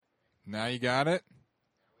Now you got it?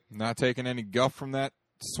 Not taking any guff from that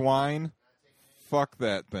swine? Fuck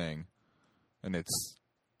that thing. And its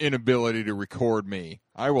inability to record me.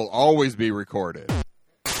 I will always be recorded.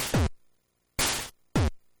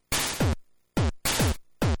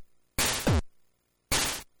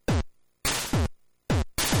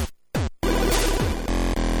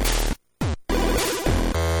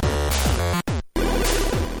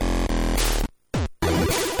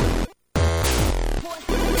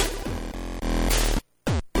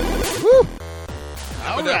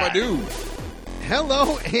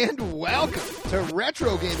 Hello and welcome to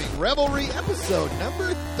Retro Gaming Revelry episode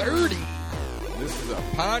number 30. This is a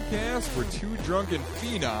podcast where two drunken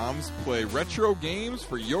phenoms play retro games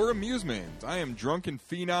for your amusement. I am drunken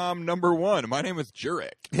phenom number 1. My name is Jurek.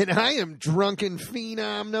 And I am drunken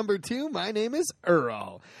phenom number 2. My name is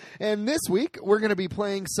Earl. And this week we're going to be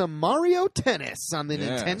playing some Mario Tennis on the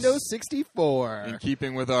Nintendo 64. In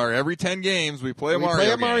keeping with our every 10 games, we play a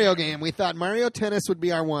Mario game. We thought Mario Tennis would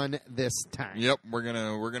be our one this time. Yep, we're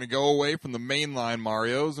gonna go away from the mainline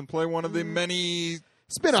Marios and play one of the many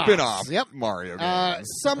spin-off Mario games.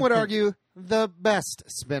 Some would argue the best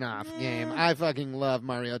spin-off game. I fucking love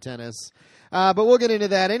Mario Tennis. But we'll get into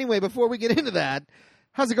that. Anyway, before we get into that,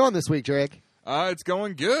 how's it going this week, Drake? It's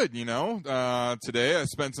going good, you know. Today I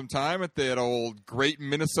spent some time at that old Great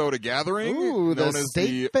Minnesota Gathering. Ooh, the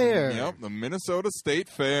State Fair. Yep, the Minnesota State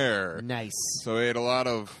Fair. Nice. So we ate a lot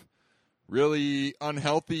of really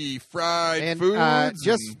unhealthy fried foods.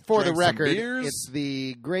 Just for the drank some record, beers. it's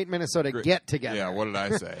the Great Minnesota Get-Together. Yeah, what did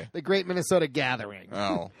I say? The Great Minnesota Gathering.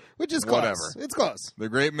 Oh. Which is close. Whatever. It's close. The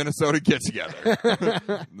Great Minnesota Get-Together.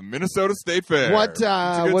 The Minnesota State Fair. What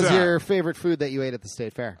was was your favorite food that you ate at the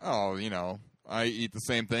State Fair? Oh, you know, I eat the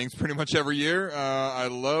same things pretty much every year. I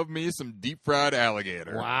love me some deep-fried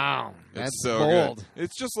alligator. Wow. It's That's so bold. good.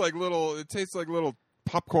 It's just like it tastes like little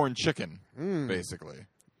popcorn chicken, basically.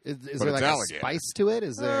 Is But there like it's a alligator. spice to it?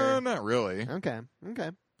 Is there? Not really. Okay.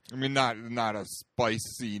 I mean, not a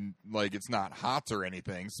spicy, like it's not hot or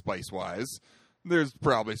anything, spice-wise. There's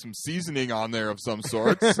probably some seasoning on there of some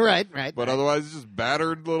sorts. right. But otherwise, it's just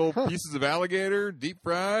battered little pieces of alligator,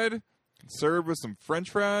 deep-fried, served with some French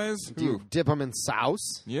fries. Do you dip them in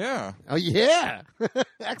sauce? Yeah. Oh, yeah.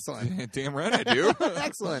 Excellent. Damn right I do.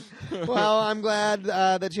 Excellent. Well, I'm glad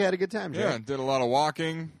that you had a good time, Jay. Yeah, did a lot of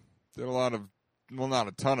walking, did a lot of, well, not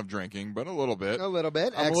a ton of drinking, but a little bit. A little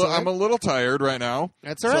bit. I'm Excellent. a little tired right now.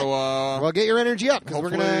 That's all right. So, well, get your energy up because we're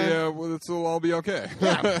hopefully, gonna. this will all be okay.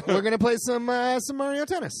 Yeah, we're gonna play some Mario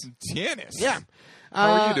Tennis. Tennis. Yeah.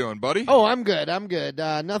 How are you doing, buddy? Oh, I'm good.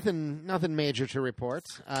 Nothing major to report.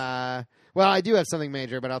 Well, I do have something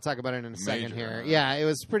major, but I'll talk about it in a second here. Yeah, it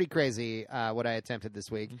was pretty crazy what I attempted this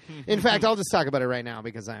week. In fact, I'll just talk about it right now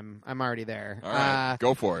because I'm already there. All right,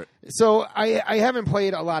 go for it. So I haven't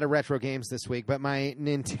played a lot of retro games this week, but my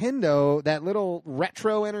Nintendo, that little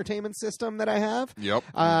retro entertainment system that I have,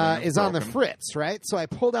 is on the fritz, right? So I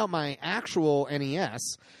pulled out my actual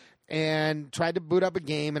NES and tried to boot up a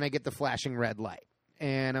game, and I get the flashing red light.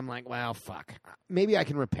 And I'm like, well, fuck. Maybe I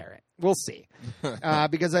can repair it. We'll see.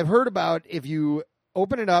 Because I've heard about if you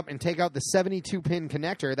open it up and take out the 72-pin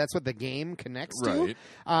connector, that's what the game connects to.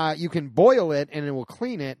 You can boil it, and it will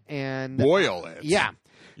clean it. And boil it? Yeah.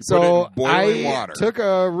 You so put it in boiling I water. Took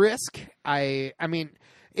a risk. I mean,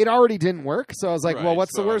 it already didn't work. So I was like, Right, well,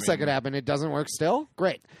 what's the so, worst I that could happen? It doesn't work still?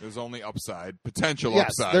 Great. There's only upside, potential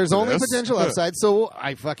Yes, upside. there's to only this. potential upside. So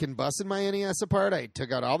I fucking busted my NES apart. I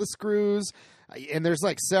took out all the screws. And there's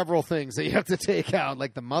like several things that you have to take out,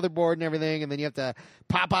 like the motherboard and everything, and then you have to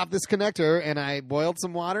pop off this connector. And I boiled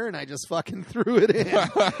some water and I just fucking threw it in,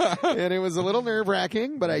 and it was a little nerve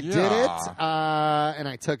wracking, but I did it. And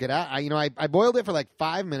I took it out. I boiled it for like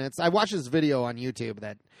 5 minutes. I watched this video on YouTube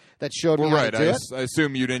that showed me how to do it. I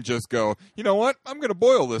assume you didn't just go, you know what? I'm going to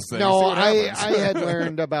boil this thing. No, see what I happens." had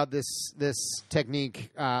learned about this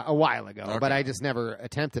technique a while ago, but I just never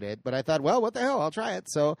attempted it. But I thought, well, what the hell? I'll try it.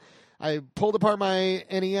 So I pulled apart my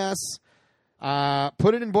NES,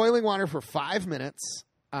 put it in boiling water for 5 minutes.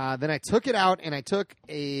 Then I took it out, and I took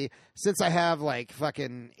since I have like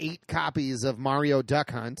fucking 8 copies of Mario Duck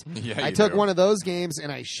Hunt, Yeah, I you took do. one of those games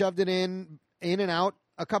and I shoved it in and out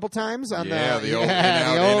a couple times on Yeah, the old in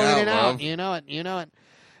and out. love. You know it.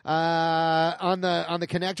 On the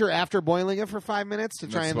connector after boiling it for 5 minutes to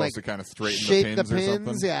try and like to kind of straighten shape the pins or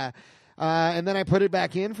something. yeah. And then I put it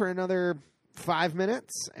back in for another 5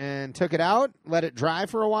 minutes and took it out, let it dry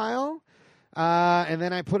for a while, and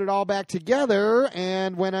then I put it all back together.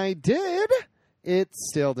 And when I did, it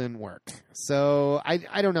still didn't work. So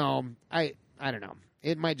I don't know. I don't know.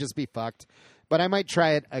 It might just be fucked. but I might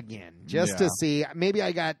try it again just to see. Maybe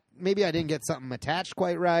I didn't get something attached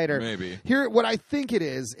quite right, or maybe here. What I think it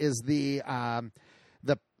is the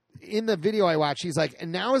in the video I watched, he's like,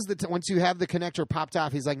 and now is the once you have the connector popped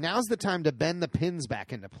off, he's like, now's the time to bend the pins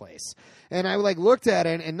back into place. And I looked at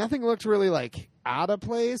it, and nothing looked really like out of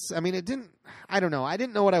place. I mean, it didn't. I don't know. I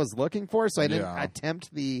didn't know what I was looking for, so I didn't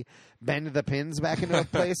attempt the bend the pins back into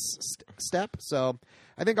place step. So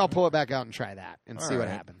I think I'll pull it back out and try that and see what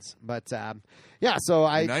happens. But so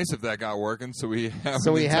nice if that got working. So we have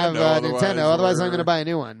Nintendo. Otherwise, I'm going to buy a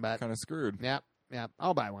new one. But kind of screwed. Yeah,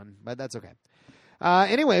 I'll buy one, but that's okay.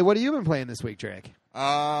 Anyway, what have you been playing this week, Drake?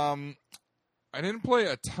 I didn't play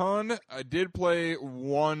a ton. I did play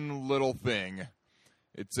one little thing.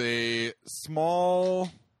 It's a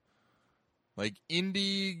small, like,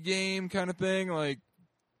 indie game kind of thing, like,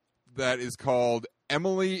 that is called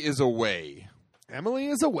Emily is Away. Emily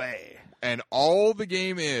is Away. And all the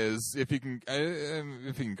game is, if you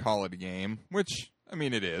can call it a game, which, I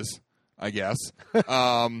mean, it is, I guess.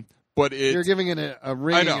 But you're giving it a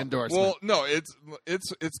ringing endorsement. Well, no,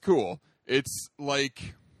 it's cool. It's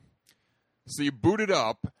like, so you boot it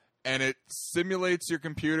up and it simulates your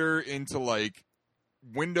computer into like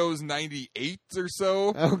Windows 98 or so.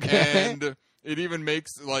 Okay. And it even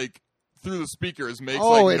makes like through the speakers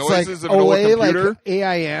noises of an old computer. Like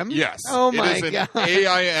AIM? Yes. Oh my God. It is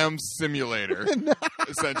an AIM simulator,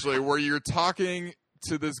 essentially, where you're talking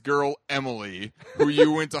to this girl, Emily, who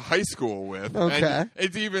you went to high school with. Okay. And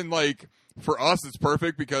it's even like, for us, it's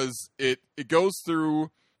perfect because it goes through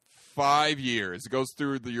 5 years. It goes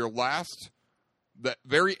through the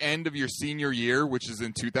very end of your senior year, which is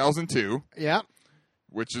in 2002. Yeah.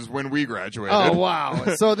 Which is when we graduated. Oh,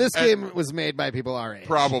 wow. So this game was made by people our age.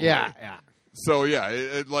 Probably. Yeah. So,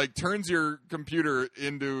 it like turns your computer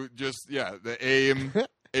into just, the AIM...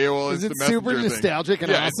 AOL is it super nostalgic and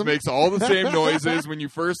awesome? It makes all the same noises when you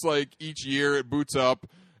first, like, each year it boots up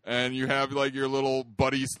and you have, like, your little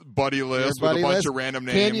buddy list with a bunch of random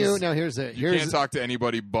names. Can you? Now, you can't talk to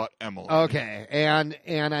anybody but Emily. Okay. And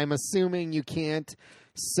I'm assuming you can't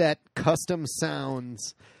set custom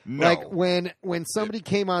sounds. No. Like, when somebody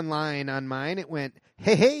came online on mine, it went,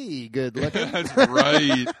 hey, good looking. That's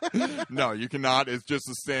right. No, you cannot. It's just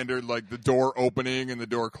a standard, like, the door opening and the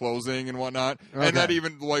door closing and whatnot. Okay. And that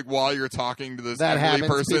even, like, while you're talking to this Emily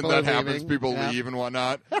person, that happens. People leave and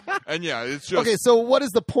whatnot. And, it's just... Okay, so what is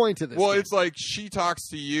the point of this? Well, it's like she talks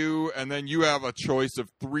to you, and then you have a choice of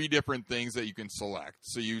 3 different things that you can select.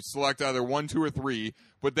 So you select either 1, 2, or 3,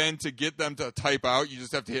 but then to get them to type out, you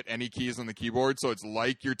just have to hit any keys on the keyboard. So it's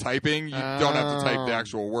like you're typing. You don't have to type the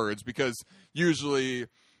actual words because usually...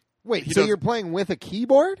 Wait, so you're playing with a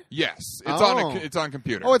keyboard? Yes. It's on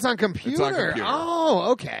computer. Oh, it's on computer. It's on computer.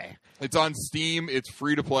 Oh, okay. It's on Steam. It's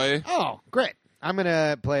free to play. Oh, great. I'm going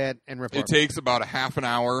to play it and report. It takes about a half an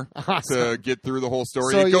hour to get through the whole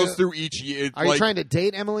story. So it goes through each year. Are you trying to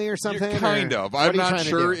date Emily or something? Kind of. I'm not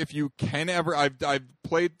sure if you can ever. I've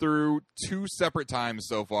played through 2 separate times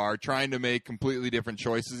so far, trying to make completely different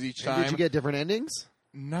choices each time. Did you get different endings?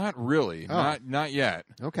 Not really. Oh. Not yet.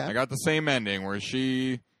 Okay. I got the same ending where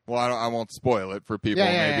she... Well, I won't spoil it for people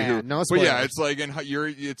maybe. No spoilers. But it's like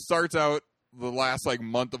it starts out the last like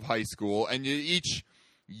month of high school, and each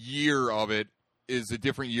year of it is a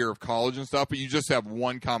different year of college and stuff, but you just have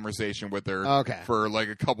one conversation with her for like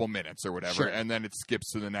a couple minutes or whatever, and then it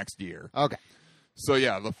skips to the next year. Okay. So,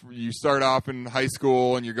 you start off in high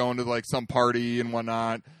school, and you're going to like some party and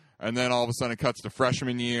whatnot, and then all of a sudden it cuts to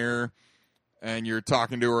freshman year, and you're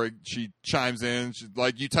talking to her, she chimes in,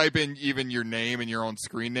 you type in even your name and your own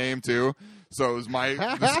screen name, too. So it was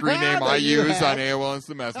the screen name I use on AOL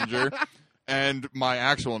Instant Messenger, and my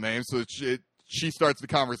actual name, so she starts the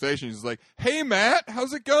conversation. She's like, "Hey, Matt,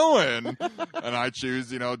 how's it going?" And I choose,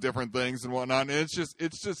 different things and whatnot. And it's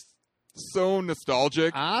just so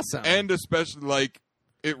nostalgic. Awesome. And especially, like,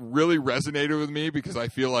 it really resonated with me because I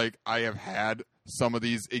feel like I have had some of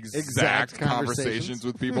these exact conversations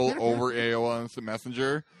with people over AOL Instant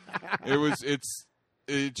Messenger.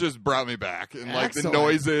 It just brought me back. And, like, the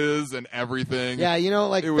noises and everything. Yeah,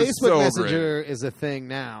 like, Facebook Messenger is a thing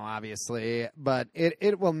now, obviously. But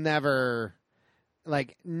it will never...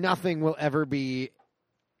 Like, nothing will ever be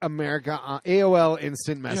AOL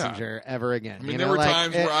Instant Messenger ever again. I mean, there were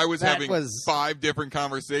times where I was having 5 different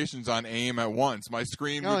conversations on AIM at once. My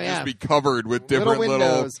screen would just be covered with different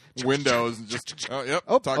little windows. And just, talk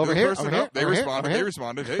to the person. They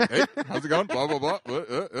responded. Hey, how's it going? Blah, blah,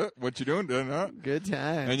 blah. What you doing? Good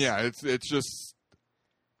time. And, it's just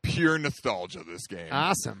pure nostalgia, this game.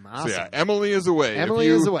 Awesome. So, Emily is Away. Emily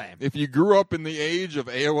is Away. If you grew up in the age of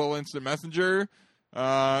AOL Instant Messenger...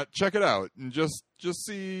 check it out and just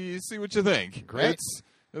see what you think. Great.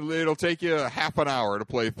 It'll take you half an hour to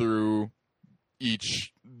play through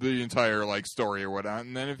the entire like story or whatnot,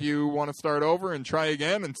 and then if you want to start over and try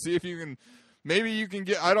again and see if you can, maybe you can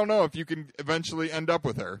get. I don't know if you can eventually end up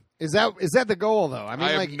with her. Is that the goal though? I mean,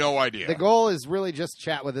 I have no idea. The goal is really just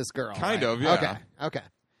chat with this girl. Kind right? of, yeah. Okay.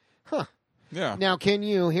 Huh. Yeah. Now, can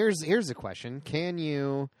you? Here's a question. Can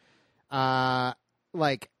you,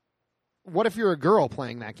 like, what if you're a girl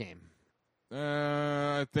playing that game?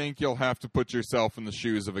 I think you'll have to put yourself in the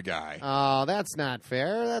shoes of a guy. Oh, that's not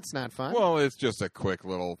fair. That's not fun. Well, it's just a quick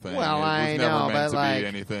little thing. Well, it was I never know, meant but to like, be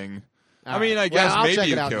anything. I mean, I guess I'll maybe check it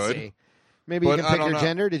you out could. And see. Maybe you But can I pick don't your know.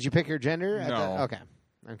 gender. Did you pick your gender? No.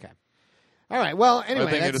 Okay. All right. Well, anyway, I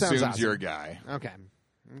think that it sounds assumes awesome. you're a guy. Okay.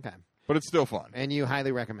 But it's still fun. And you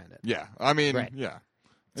highly recommend it. Yeah. I mean, Right. yeah.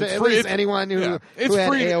 So It's at free. least anyone who It's had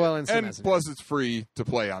free, AOL Instant and Messenger. plus it's free to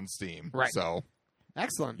play on Steam. Right. So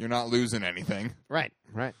Excellent. you're not losing anything. Right.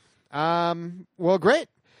 Well, great.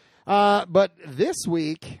 But this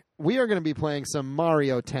week, we are going to be playing some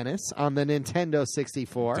Mario Tennis on the Nintendo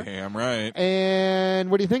 64. Damn right. And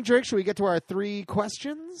what do you think, Drake? Should we get to our 3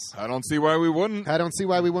 questions? I don't see why we wouldn't. I don't see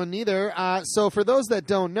why we wouldn't either. So for those that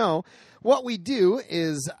don't know, what we do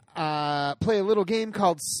is play a little game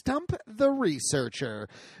called Stump the Researcher.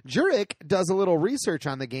 Jurek does a little research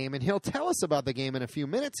on the game, and he'll tell us about the game in a few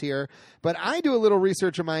minutes here. But I do a little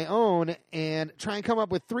research of my own and try and come up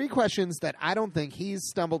with 3 questions that I don't think he's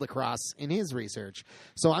stumbled across in his research.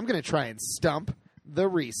 So I'm going to try and stump the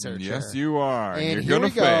researcher. Yes, you are. And you're here going we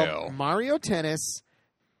to fail. go. Mario Tennis,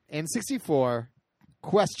 N64,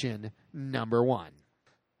 question number 1.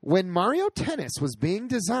 When Mario Tennis was being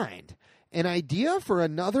designed, an idea for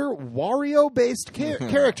another Wario-based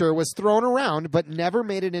character was thrown around but never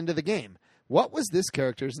made it into the game. What was this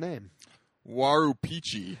character's name?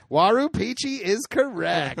 Waluigi. Waluigi is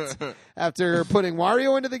correct. After putting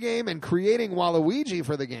Wario into the game and creating Waluigi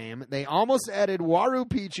for the game, they almost added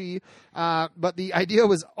Waluigi, but the idea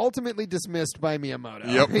was ultimately dismissed by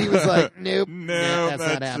Miyamoto. Yep. He was like, nope, No, that's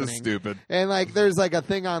not happening. just stupid. And like, there's like a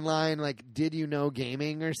thing online, like, did you know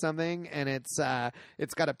gaming or something? And it's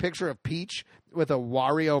got a picture of Peach with a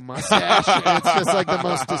Wario mustache. And it's just like the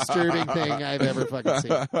most disturbing thing I've ever fucking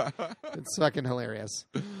seen. It's fucking hilarious.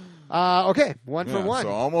 Okay, 1 for 1. So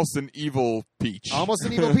almost an evil Peach. Almost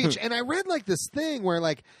an evil Peach. And I read like this thing where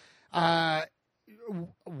like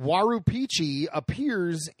Waluigi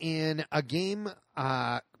appears in a game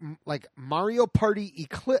like Mario Party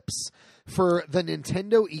Eclipse for the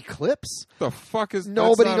Nintendo Eclipse. The fuck is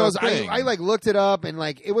Nobody that's knows. not a thing. I like looked it up and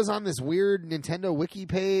like it was on this weird Nintendo wiki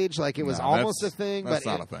page. Like it was No, almost a thing, that's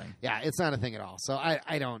but not a thing. Yeah, it's not a thing at all. So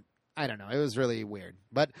I don't know. It was really weird.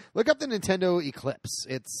 But look up the Nintendo Eclipse.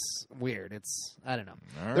 It's weird. I don't know.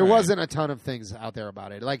 All There right. wasn't a ton of things out there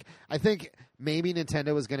about it. Like I think maybe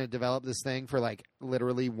Nintendo was going to develop this thing for like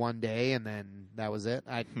literally one day and then that was it.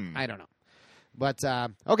 I don't know. But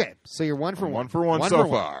okay, so you're 1 for 1. 1 for 1 so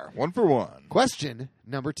far. 1 for 1. Question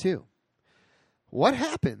number 2. What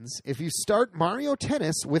happens if you start Mario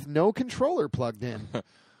Tennis with no controller plugged in?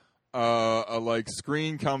 A like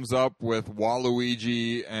screen comes up with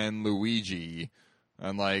Waluigi and Luigi,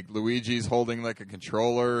 and like Luigi's holding like a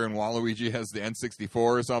controller, and Waluigi has the N64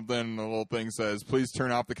 or something. And the little thing says, "Please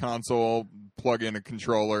turn off the console, plug in a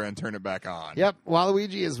controller, and turn it back on." Yep,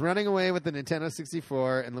 Waluigi is running away with the Nintendo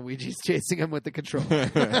 64, and Luigi's chasing him with the controller.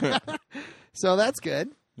 So that's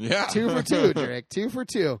good. Yeah, 2 for 2, Drake. 2 for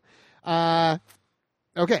 2.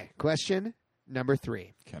 Okay, question number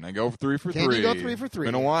 3. Can I go 3 for 3? Can you go 3 for 3?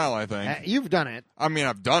 Been a while, I think. You've done it. I mean,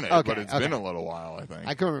 I've done it, Okay, but it's okay. been a little while, I think.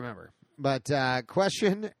 I couldn't remember. But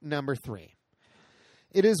question number 3.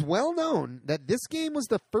 It is well known that this game was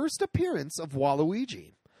the first appearance of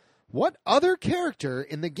Waluigi. What other character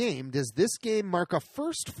in the game does this game mark a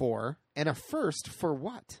first for, and a first for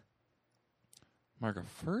what? Mark a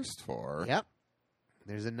first for? Yep.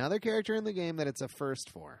 There's another character in the game that it's a first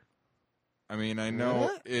for. I mean, I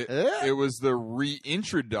know it was the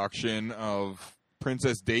reintroduction of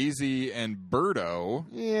Princess Daisy and Birdo.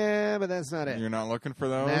 Yeah, but that's not it. You're not looking for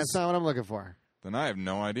those? That's not what I'm looking for. Then I have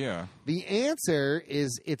no idea. The answer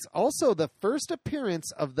is it's also the first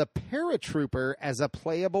appearance of the Paratrooper as a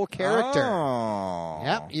playable character. Oh.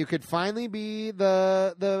 Yep, you could finally be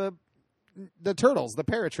the turtles, the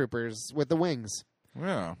paratroopers with the wings.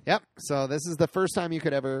 Yeah. Yep. So this is the first time you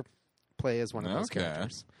could ever play as one of those Okay.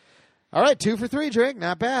 characters. All right, 2 for 3, Drake.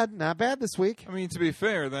 Not bad. Not bad this week. I mean, to be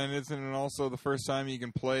fair, then isn't it also the first time you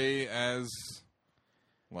can play as,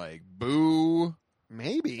 like, Boo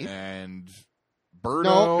Maybe. and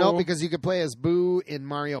Birdo? No, because you could play as Boo in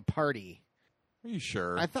Mario Party. Are you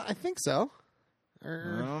sure? I think so. I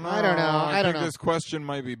don't know. I think this question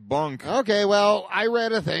might be bunk. Okay, well, I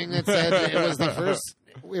read a thing that said it was the first.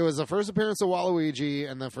 It was the first appearance of Waluigi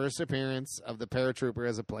and the first appearance of the Paratrooper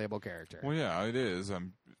as a playable character. Well, yeah, it is.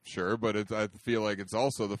 I'm sure, but I feel like it's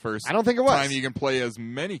also the first. I don't think it was. Time you can play as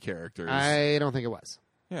many characters. I don't think it was.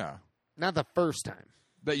 Yeah, not the first time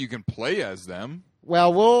that you can play as them.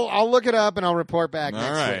 Well, I'll look it up and I'll report back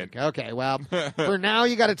next right. week. Okay, well, for now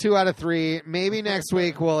you got a 2 out of 3. Maybe next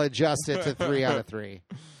week we'll adjust it to 3 out of 3.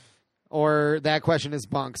 Or that question is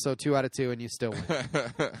bunk, so 2 out of 2 and you still win.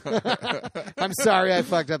 I'm sorry I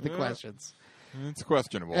fucked up the questions. It's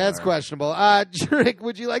questionable. That's questionable. Jurek,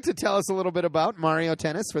 would you like to tell us a little bit about Mario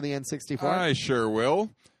Tennis for the N64? I sure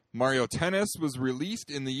will. Mario Tennis was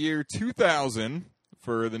released in the year 2000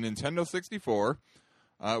 for the Nintendo 64.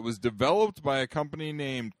 It was developed by a company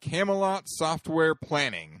named Camelot Software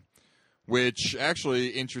Planning, which actually,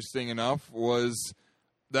 interesting enough, was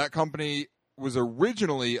that company was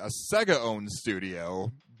originally a Sega-owned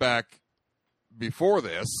studio back before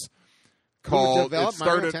this. Who developed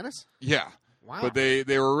Mario Tennis? Yeah. Wow. But they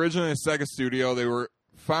were originally a Sega studio. They were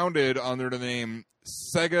founded under the name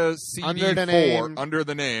Sega CD4. Under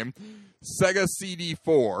the name Sega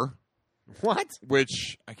CD4. What?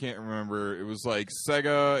 Which, I can't remember. It was like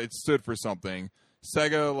Sega, it stood for something.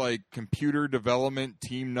 Sega, like, Computer Development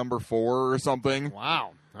Team Number 4 or something.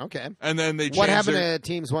 Wow. Okay. And then they changed what happened to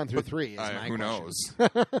Teams 1 through 3 is my who question. Knows?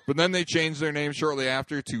 But then they changed their name shortly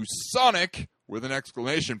after to Sonic, with an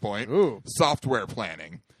exclamation point, Software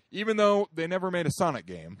Planning. Even though they never made a Sonic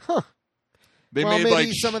game. Huh. They well, made maybe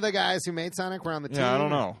like some of the guys who made Sonic were on the team. Yeah, I don't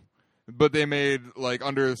know. But they made, like,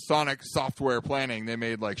 under Sonic Software Planning, they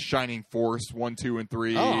made, like, Shining Force 1, 2, and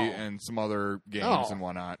 3, and some other games and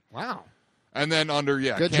whatnot. Wow. And then under,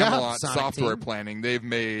 Good Camelot job, Software team. Planning, they've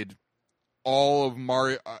made all of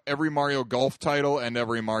Mario, every Mario Golf title and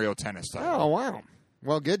every Mario Tennis title. Oh, wow.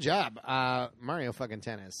 Well, good job. Mario fucking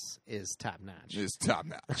Tennis is top-notch. Is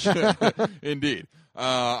top-notch. Indeed.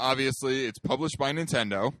 Obviously, it's published by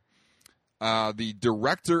Nintendo. The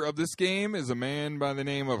director of this game is a man by the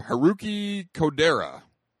name of Haruki Kodera.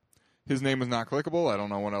 His name is not clickable. I don't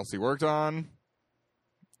know what else he worked on.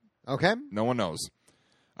 Okay. No one knows.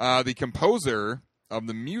 The composer of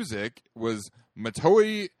the music was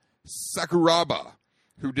Motoi Sakuraba,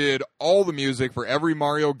 who did all the music for every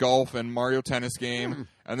Mario Golf and Mario Tennis game.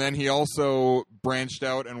 And then he also branched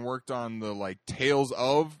out and worked on the, like, Tales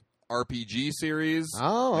of RPG series.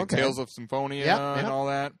 Oh, okay. Like Tales of Symphonia and all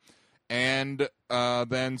that. And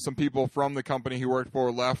then some people from the company he worked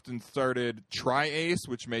for left and started Tri-Ace,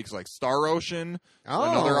 which makes, like, Star Ocean,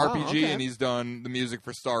 another RPG, okay. and he's done the music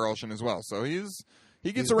for Star Ocean as well. So he gets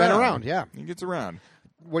He's around. Been around, yeah. He gets around.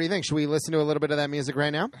 What do you think? Should we listen to a little bit of that music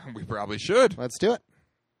right now? We probably should. Let's do it.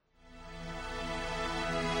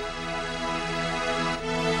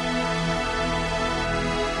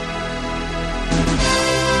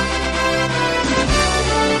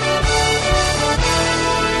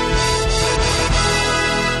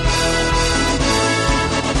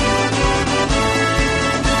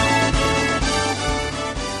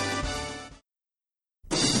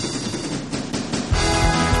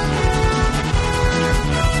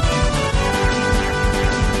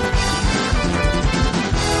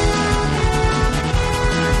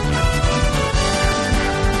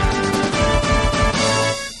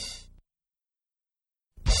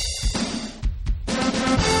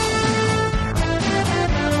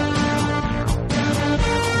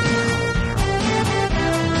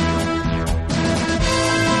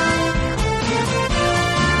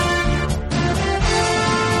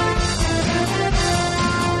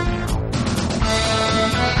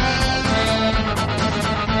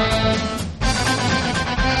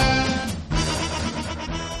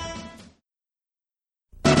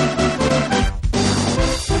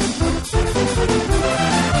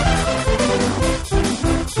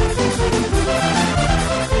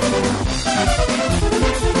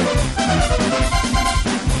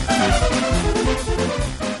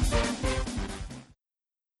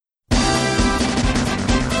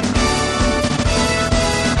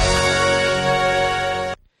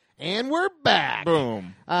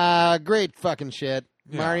 Great fucking shit.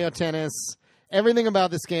 Yeah. Mario Tennis. Everything about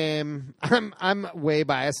this game. I'm way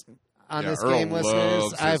biased on this Earl game,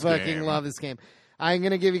 listeners. I fucking game. love this game. I'm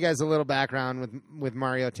going to give you guys a little background with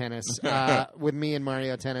Mario Tennis, with me and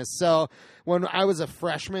Mario Tennis. So when I was a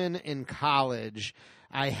freshman in college,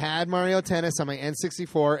 I had Mario Tennis on my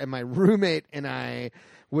N64, and my roommate and I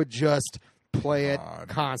would just play it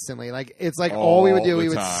constantly. Like it's like all we would do. We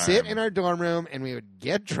would sit in our dorm room and we would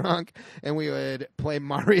get drunk and we would play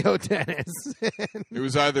Mario Tennis. It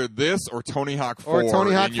was either this or Tony Hawk 4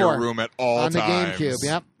 in your room at all times. On the GameCube,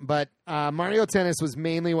 yep. But Mario Tennis was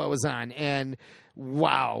mainly what was on. And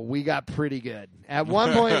wow, we got pretty good. At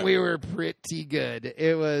one point, we were pretty good.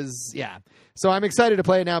 It was, yeah. So I'm excited to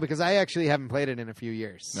play it now because I actually haven't played it in a few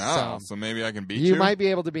years. So maybe I can beat you? You might be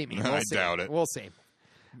able to beat me. I doubt it. We'll see.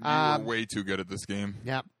 You were way too good at this game.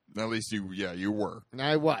 Yep. At least you were.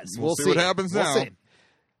 I was. We'll see what happens now. See.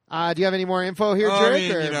 Do you have any more info here,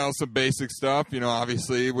 Jerick? I mean, some basic stuff.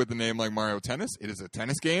 Obviously, with a name like Mario Tennis, it is a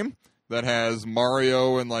tennis game that has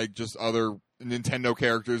Mario and just other Nintendo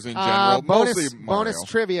characters in general. Mostly Mario. Bonus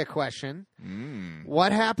trivia question.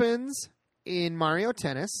 What happens in Mario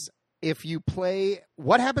Tennis if you play...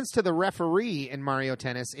 What happens to the referee in Mario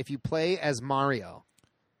Tennis if you play as Mario?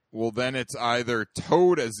 Well, then it's either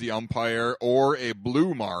Toad as the umpire or a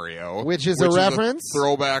blue Mario. Which is a reference? A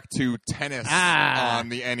throwback to tennis on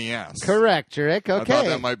the NES. Correct, Jerick. Okay. I thought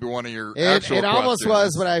that might be one of your actual It almost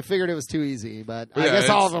questions. was, but I figured it was too easy. But I guess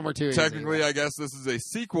all of them were too easy. Technically, I guess this is a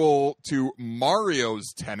sequel to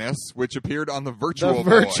Mario's Tennis, which appeared on the Virtual Boy. The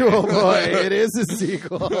Virtual Boy. It is a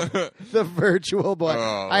sequel. The Virtual Boy.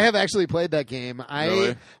 I have actually played that game.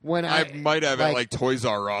 Really? I might have at Toys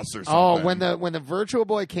R Us or something. Oh, when the Virtual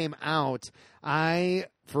Boy came out,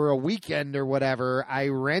 for a weekend or whatever, I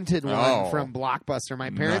rented one from Blockbuster. My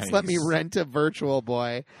parents let me rent a Virtual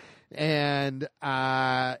Boy, and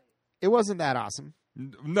it wasn't that awesome.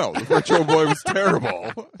 No, the Virtual Boy was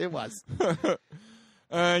terrible. It was.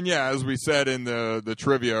 And yeah, as we said in the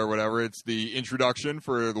trivia or whatever, it's the introduction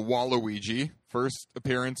for the Waluigi, first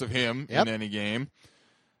appearance of him in any game.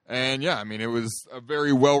 And yeah, I mean, it was a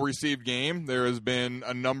very well-received game. There has been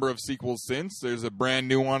a number of sequels since. There's a brand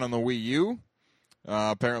new one on the Wii U.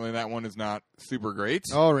 Apparently that one is not super great.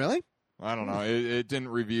 Oh, really? I don't know. It didn't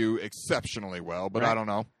review exceptionally well, but I don't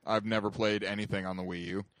know. I've never played anything on the Wii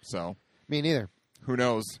U, so. Me neither. Who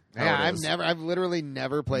knows? Yeah, I've literally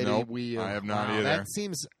never played a Wii U. I have not either. That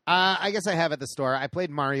seems. I guess I have at the store. I played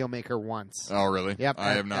Mario Maker once. Oh, really? Yep.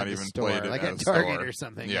 I have not even played it at Target or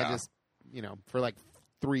something. Yeah. I just, for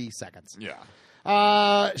 3 seconds.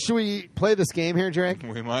 Yeah. Should we play this game here, Jerick?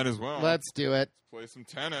 We might as well. Let's do it. Play some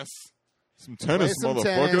tennis. Some tennis,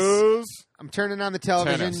 motherfuckers. I'm turning on the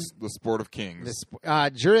television. Tennis, the sport of kings.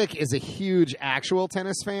 Jerick is a huge actual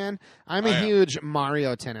tennis fan. I'm a huge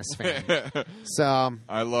Mario tennis fan. So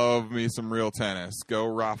I love me some real tennis. Go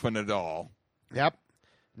Rafa Nadal. Yep.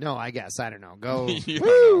 No, I guess. I don't know. Go.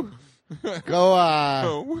 Woo! Go.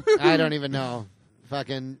 I don't even know.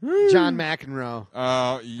 Fucking John McEnroe.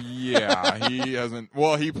 Yeah, he hasn't.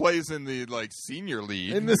 Well, he plays in the senior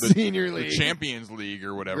league, in the senior league, the Champions League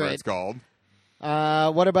or whatever it's called.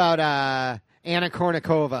 What about Anna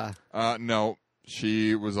Kournikova? No,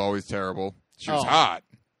 she was always terrible. She was hot,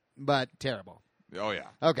 but terrible. Oh yeah.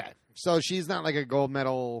 Okay, so she's not like a gold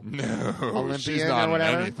medal Olympian she's not or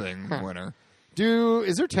whatever. Anything winner.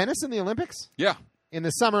 Is there tennis in the Olympics? Yeah, in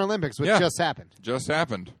the Summer Olympics, which just happened. Just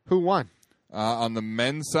happened. Who won? On the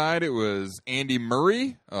men's side, it was Andy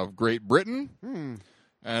Murray of Great Britain.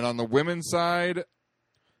 And on the women's side...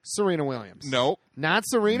 Serena Williams. Nope. Not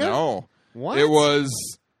Serena? No. What? It was...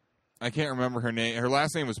 I can't remember her name. Her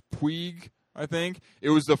last name was Puig, I think. It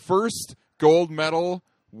was the first gold medal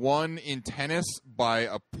won in tennis by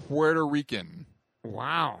a Puerto Rican.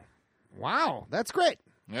 Wow. That's great.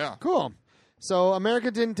 Yeah. Cool. So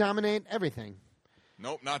America didn't dominate everything.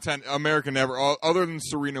 Nope, not 10. America never, other than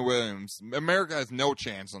Serena Williams, America has no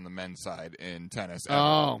chance on the men's side in tennis ever.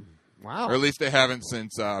 Oh, wow. Or at least they haven't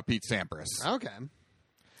since Pete Sampras. Okay.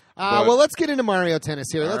 Well, let's get into Mario Tennis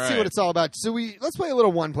here. Let's see what it's all about. So let's play a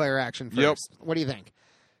little one-player action first. Yep. What do you think?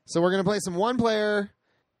 So we're going to play some one-player.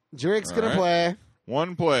 Jerick's going to play.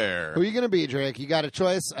 One player. Who are you going to be, Jerick? You got a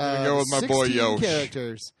choice of go with my 16 boy Yosh.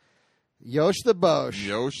 characters. Yosh the Bosch.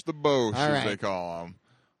 Yosh the Bosch, as they call him.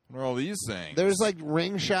 What are all these things? There's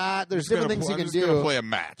ring shot. There's different things you can do. I'm just going to play a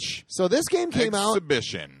match. So this game came out.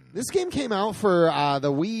 Exhibition. This game came out for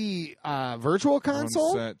the Wii Virtual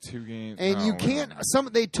Console. 1 set, 2 games. And you can't.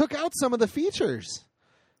 They took out some of the features.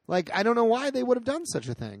 I don't know why they would have done such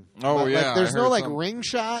a thing. Oh, but, yeah. There's no ring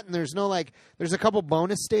shot, and there's no there's a couple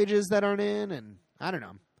bonus stages that aren't in, and I don't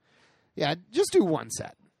know. Yeah, just do one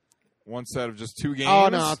set. One set of just 2 games? Oh,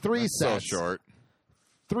 no, 3 That's sets. So short.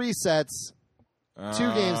 3 sets.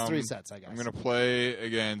 2 games, 3 sets, I guess. I'm going to play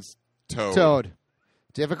against Toad. Toad.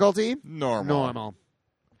 Difficulty? Normal.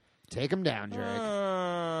 Take him down, Jerick.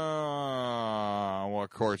 What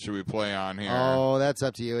court should we play on here? Oh, that's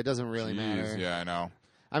up to you. It doesn't really matter. Yeah, I know.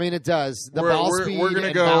 I mean, it does. The ball speed we're gonna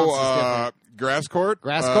and go bounce is different. Grass court.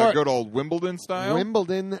 Grass court. Good old Wimbledon style.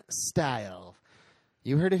 Wimbledon style.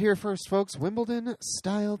 You heard it here first, folks. Wimbledon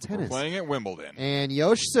style tennis. We're playing at Wimbledon. And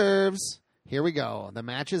Yosh serves. Here we go. The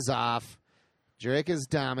match is off. Jurek is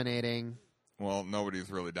dominating. Well, nobody's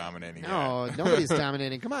really dominating No, yet. nobody's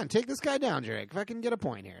dominating. Come on, take this guy down, Jurek. If I can get a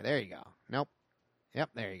point here. There you go. Nope. Yep,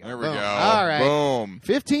 there you go. There we Boom. go. All right. Boom.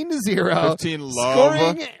 15-0. 15 love.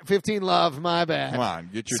 Scoring, 15 love, my bad. Come on,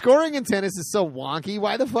 get your... Scoring in tennis is so wonky.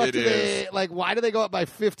 Why the fuck why do they go up by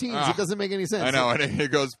 15s? It doesn't make any sense. I know, and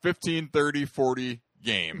it goes 15, 30, 40,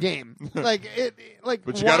 game. But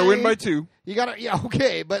you got to win by 2. You got to,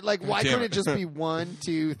 okay, but why couldn't it just be 1,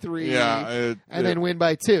 2, 3, and then win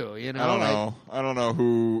by 2, you know? I don't know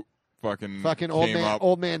who fucking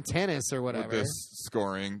old man tennis or whatever. With this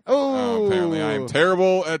scoring. Oh, apparently I am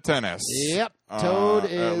terrible at tennis. Yep, Toad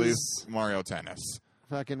is at least Mario Tennis.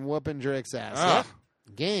 Fucking whooping Drake's ass.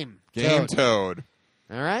 Yep. Game Toad.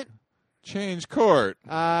 All right. Change court.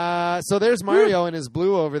 So there's Mario in his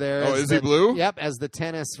blue over there. Oh, is he blue? Yep, as the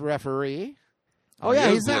tennis referee. Oh, yeah,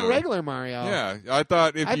 he's not regular Mario. Yeah, I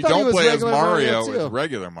thought if you don't play as Mario, it's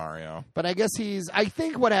regular Mario. But I guess I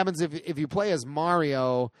think what happens if you play as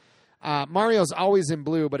Mario, Mario's always in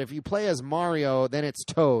blue, but if you play as Mario, then it's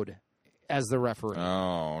Toad as the referee.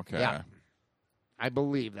 Oh, okay. Yeah. I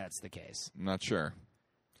believe that's the case. I'm not sure.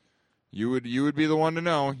 You would be the one to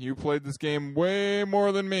know. You played this game way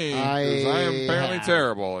more than me. I am apparently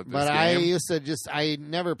terrible at this game. But I used to I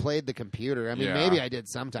never played the computer. I mean, maybe I did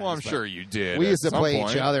sometimes. Well, I'm sure you did. We used to play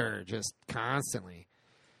each other just constantly.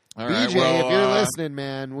 All BJ, right, well, if you're listening,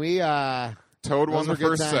 man, Toad won the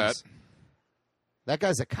first set. That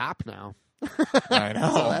guy's a cop now. I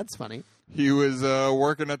know. So that's funny. He was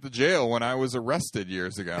working at the jail when I was arrested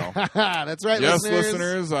years ago. That's right, yes,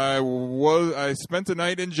 listeners. I spent a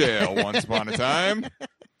night in jail once upon a time.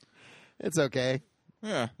 It's okay.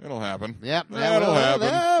 Yeah, it'll happen. Yep, that'll happen.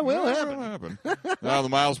 That will happen. Now the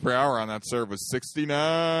miles per hour on that serve was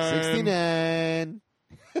 69. 69.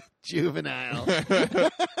 Juvenile.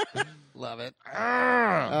 Love it.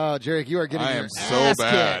 Oh, Jurek, you are getting your ass kicked. I am so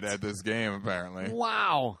bad at this game, apparently.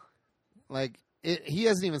 Wow. He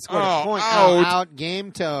hasn't even scored a point. Out.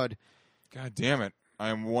 Game Toad. God damn it. I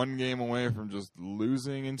am one game away from just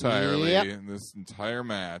losing entirely in this entire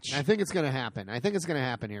match. I think it's going to happen.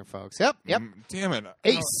 Here, folks. Yep. Damn it.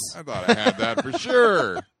 Ace. I thought I had that for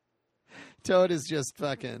sure. Toad is just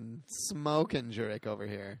fucking smoking Jurek over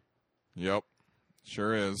here. Yep.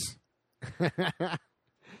 Sure is.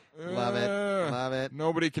 Love it.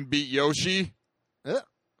 Nobody can beat Yoshi.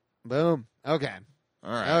 Boom. Okay.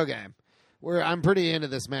 All right. Okay. I'm pretty into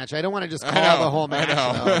this match. I don't want to just call the whole match,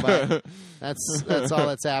 though, but that's all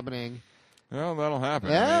that's happening. Well, that'll happen.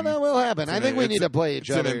 Yeah, that will happen. I think we need to play each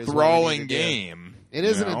other. It's an enthralling game. It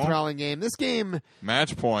is an enthralling game. This game...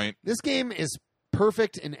 Match point. This game is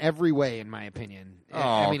perfect in every way, in my opinion.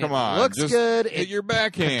 Oh, come on. It looks good. Hit your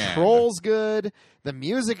backhand. Controls good. The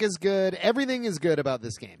music is good. Everything is good about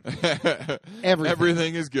this game.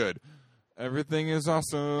 Everything is good. Everything is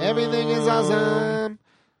awesome. Everything is awesome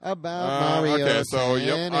about Mario. Okay, so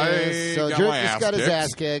Jurek just got his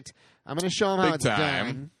ass kicked. I'm going to show him how it's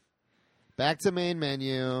done. Back to main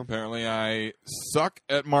menu. Apparently, I suck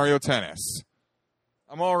at Mario Tennis.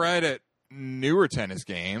 I'm all right at newer tennis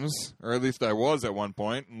games, or at least I was at one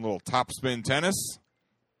point. A little top spin tennis.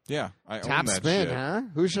 Yeah, I own that top spin, shit. Huh?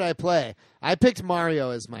 Who should I play? I picked Mario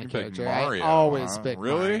as my character. Mario, I always pick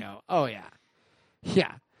really? Mario. Oh yeah,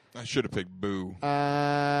 yeah. I should have picked Boo.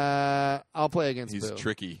 I'll play against Boo. He's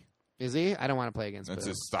tricky. Is he? I don't want to play against Boo. That's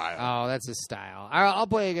his style. Oh, that's his style. I'll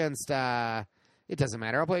play against... it doesn't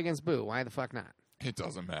matter. I'll play against Boo. Why the fuck not? It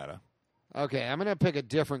doesn't matter. Okay, I'm going to pick a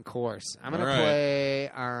different course. I'm going to play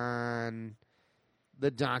on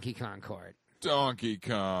the Donkey Kong court. Donkey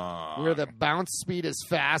Kong. Where the bounce speed is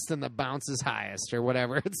fast and the bounce is highest, or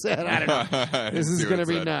whatever it said. I don't know. This is going to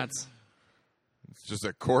be nuts. It's just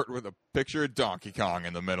a court with a picture of Donkey Kong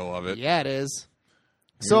in the middle of it. Yeah, it is.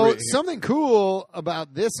 So something cool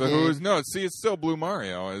about this game... it's still Blue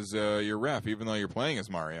Mario as your ref, even though you're playing as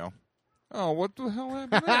Mario. Oh, what the hell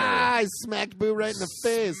happened there? I smacked Boo right in the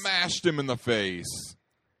face. Smashed him in the face.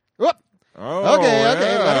 Whoop. Oh, okay, let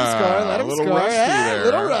him score. Let him score. Rusty there, a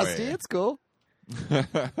little rusty. It's cool.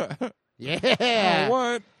 Yeah. Oh,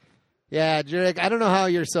 what? Yeah, Jurek, I don't know how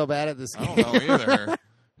you're so bad at this game. I don't know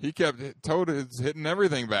either. Toad is hitting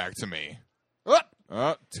everything back to me. Whoop.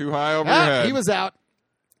 Oh, too high over your head. He was out.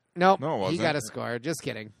 Nope. No, it wasn't. He got a score. Just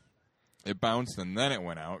kidding. It bounced and then it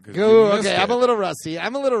went out. Okay, I'm a little rusty.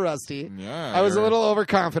 Yeah. I was a little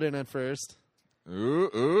overconfident at first.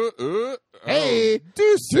 Ooh. Hey.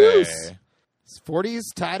 Deuce. 40s,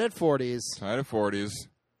 tied at 40s. Tied at 40s.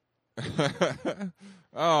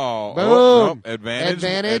 Oh, boom! Nope.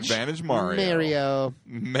 Advantage. Mario.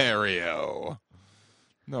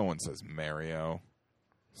 No one says Mario.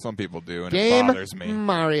 Some people do, and it bothers me.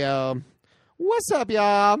 Mario. What's up,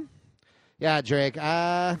 y'all? Yeah, Drake.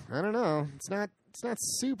 I don't know. It's not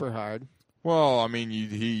super hard. Well, I mean,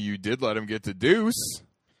 you did let him get to Deuce.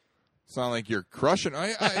 It's not like you're crushing.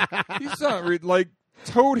 He's not like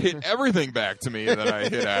Toad hit everything back to me that I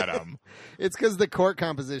hit at him. It's because the court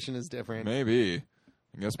composition is different. Maybe.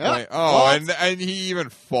 I guess and he even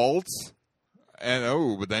faults.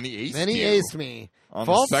 And but then he aced Then he aced me. On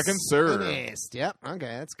faults the second serve. And aced. Yep. Okay,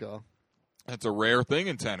 that's cool. That's a rare thing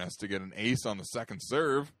in tennis to get an ace on the second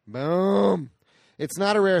serve. Boom. It's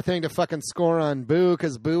not a rare thing to fucking score on Boo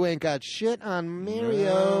because Boo ain't got shit on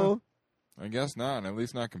Mario. Yeah, I guess not. At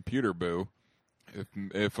least not computer Boo.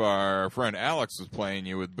 If our friend Alex was playing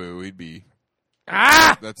you with Boo, he'd be...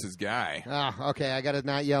 That's his guy. Oh, okay. I got to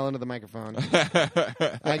not yell into the microphone.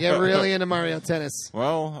 I get really into Mario Tennis.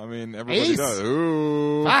 Well, I mean, everybody does.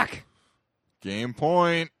 Ooh. Fuck. Game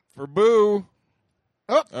point for Boo.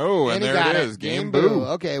 Oh, and there it is. Game Boo.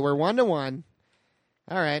 Okay, we're 1-1.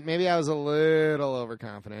 All right, maybe I was a little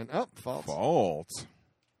overconfident. Oh, fault.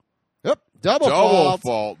 Yep, double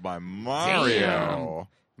fault by Mario. Damn.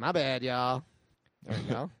 My bad, y'all. There we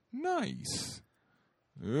go. Nice.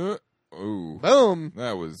 Ooh. Boom.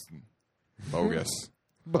 That was bogus.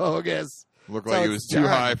 So Looked like it was too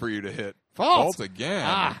high for you to hit. Fault again.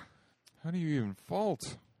 How do you even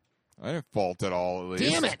fault? I didn't fault at all, at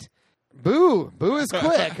least. Damn it. Boo is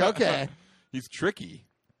quick. Okay. He's tricky.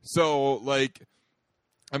 So,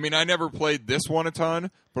 I mean, I never played this one a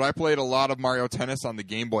ton, but I played a lot of Mario Tennis on the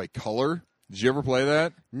Game Boy Color. Did you ever play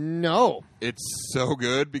that? No. It's so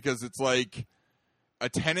good because it's like a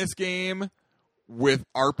tennis game with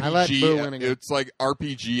RPG. It's like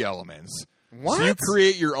RPG elements. What? So you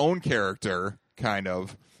create your own character, kind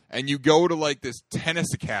of, and you go to this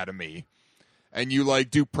tennis academy. And you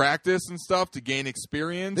do practice and stuff to gain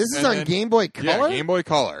experience. This is on Game Boy Color? Yeah, Game Boy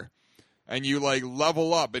Color. And you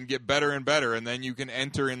level up and get better and better, and then you can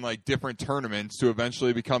enter in different tournaments to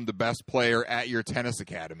eventually become the best player at your tennis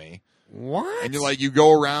academy. What? And you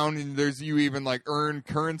go around and you even earn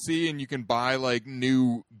currency and you can buy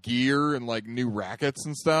new gear and new rackets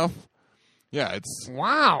and stuff. Yeah, it's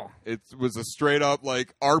wow. It was a straight up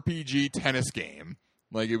RPG tennis game.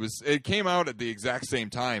 It came out at the exact same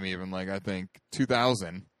time, even I think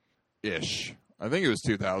 2000-ish. I think it was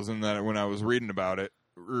 2000 that when I was reading about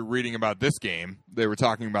this game, they were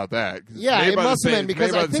talking about that. Yeah, it must have been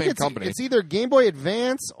because I think it's either Game Boy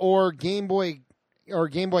Advance or Game Boy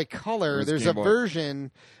Color. There's a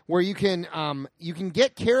version where you can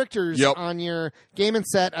get characters on your game and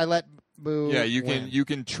set. I let Boo. Yeah, you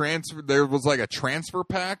can transfer. There was a transfer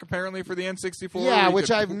pack apparently for the N64. Yeah,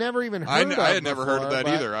 which I've never even heard of. I had never heard of that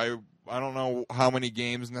either. I don't know how many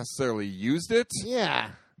games necessarily used it.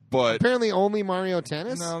 Yeah, but apparently only Mario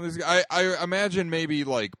Tennis. No, I imagine maybe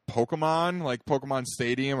Pokemon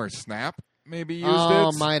Stadium or Snap maybe used it.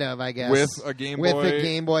 Oh, might have, I guess, with a Game Boy. With the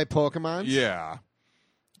Game Boy Pokemon. Yeah,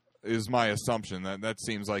 is my assumption that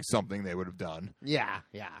seems like something they would have done. Yeah.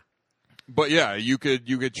 But yeah, you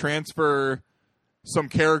could transfer some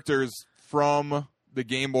characters from the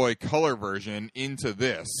Game Boy Color version into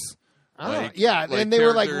this. Oh, and they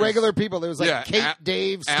were regular people. There was Kate,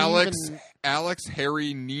 Dave, Steve, Alex,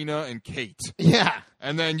 Harry, Nina, and Kate. Yeah.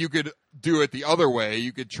 And then you could do it the other way.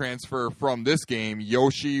 You could transfer from this game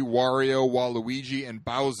Yoshi, Wario, Waluigi, and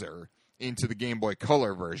Bowser into the Game Boy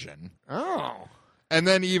Color version. Oh. And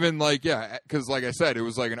then even because like I said, it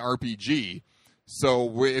was like an RPG.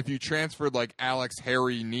 So if you transferred Alex,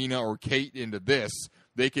 Harry, Nina, or Kate into this,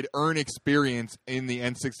 they could earn experience in the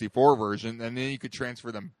N64 version, and then you could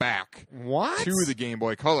transfer them back to the Game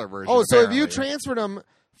Boy Color version. Oh, so if you transferred them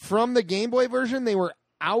from the Game Boy version, they were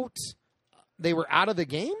out of the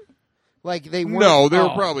game? They weren't? No, they were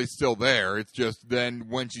probably still there. It's just then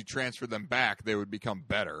once you transfer them back, they would become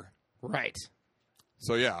better. Right.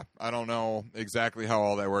 So yeah, I don't know exactly how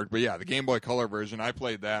all that worked, but yeah, the Game Boy Color version, I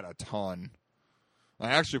played that a ton.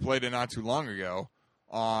 I actually played it not too long ago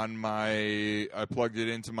I plugged it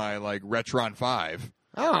into my Retron 5.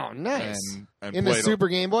 Oh, nice. And in the Super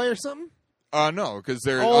Game Boy or something? No, because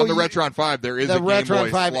on the Retron 5 there is a Game Boy slot.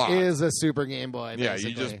 The Retron 5 is a Super Game Boy, basically. Yeah,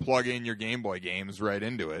 you just plug in your Game Boy games right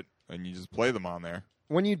into it, and you just play them on there.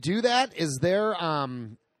 When you do that, is there a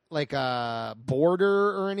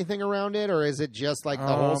border or anything around it, or is it just the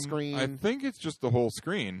whole screen? I think it's just the whole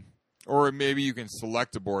screen. Or maybe you can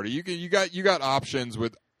select a border. You got options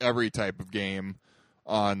with every type of game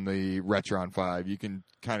on the Retron 5. You can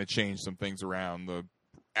kind of change some things around, the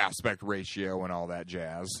aspect ratio and all that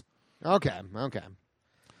jazz. Okay.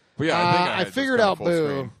 But yeah, I figured out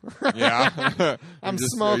Boo. Yeah. I'm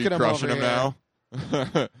just, smoking him crushing over him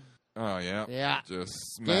here. now. Oh, yeah. Yeah. Just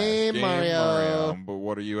smash. Game Mario. But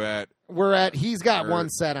what are you at? He's got one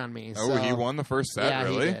set on me. Oh, so. he won the first set, yeah,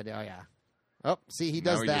 really? He did. Oh, yeah. Oh, see, he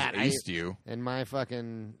does that. He just aced you. And my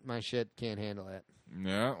shit can't handle it.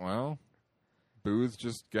 Yeah, well, Boo's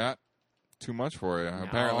just got too much for you. No,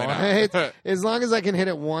 apparently not. As long as I can hit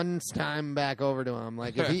it one time back over to him.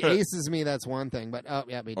 Like, if he aces me, that's one thing. But, oh,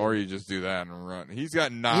 yeah, he did. Or you just do that and run. He's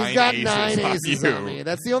got nine aces on me.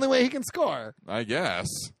 That's the only way he can score. I guess.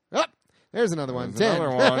 Oh, there's another one. There's 10.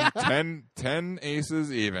 Another one. 10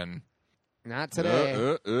 aces even. Not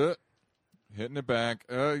today. Hitting it back.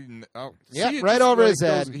 Right over his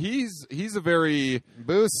head. He's a very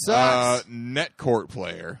Boo sucks. net court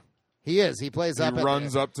player. He is. He plays up. He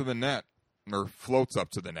runs up to the net or floats up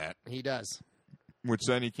to the net. He does. Which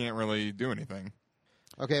then he can't really do anything.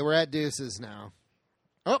 Okay, we're at deuces now.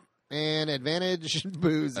 Oh, and advantage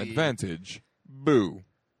Boozy. Advantage Boo.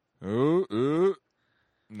 Ooh.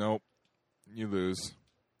 Nope. You lose.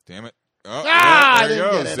 Damn it. Oh, I there you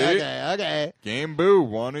didn't go. get it. See? Okay. Game Boo.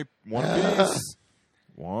 One apiece.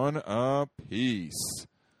 One apiece.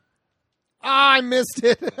 I missed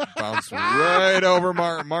it. Bounced right over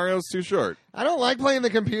Mario's too short. I don't like playing the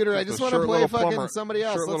computer. I just want to play fucking somebody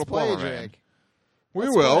else. Let's play, Drake. We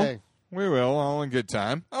will. All in good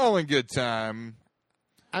time. I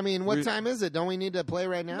mean, what time is it? Don't we need to play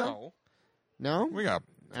right now? No? We got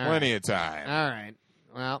plenty of time. All right.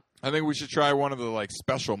 Well, I think we should try one of the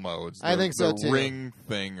special modes. I think so too. The ring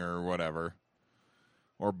thing or whatever,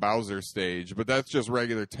 or Bowser stage. But that's just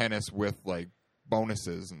regular tennis with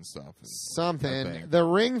bonuses and stuff. Something. The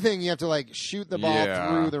ring thing, you have to shoot the ball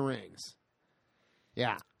through the rings.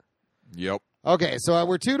 Yeah. Yep. Okay, so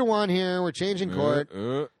we're 2-1 here. We're changing court.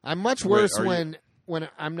 I'm much worse when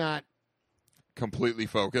I'm not completely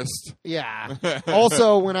focused. Yeah.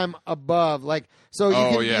 Also, when I'm above,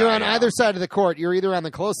 you're on either side of the court. You're either on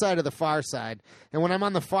the close side or the far side. And when I'm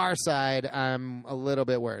on the far side, I'm a little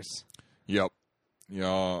bit worse. Yep.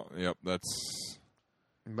 Yeah. Yep. That's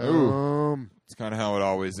boom. It's kind of how it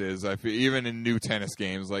always is. I feel even in new tennis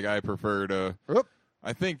games, I prefer to.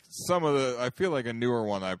 I think I feel like a newer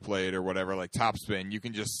one I played or whatever, like Topspin, you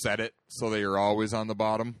can just set it so that you're always on the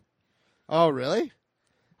bottom. Oh, really?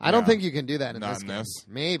 I don't think you can do that in Not this in game. this.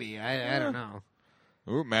 Maybe. I don't know.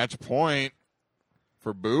 Ooh, match point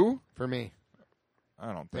for Boo? For me. I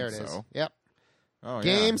don't think there it so. Is. Yep. Oh,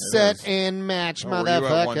 Game, set, and match, motherfucker. Were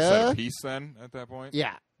you at one set apiece then at that point?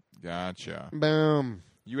 Yeah. Gotcha. Boom.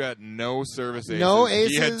 You had no service aces. No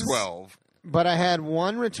aces. He had 12. But I had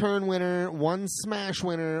one return winner, one smash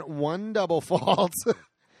winner, one double fault.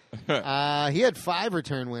 He had 5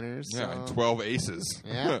 return winners. Yeah, and 12 aces.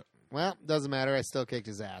 Yeah. Well, doesn't matter. I still kicked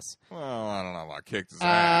his ass. Well, I don't know about kicked his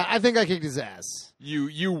ass. I think I kicked his ass.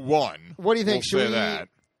 You won. What do you think? We'll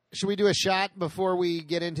should we do a shot before we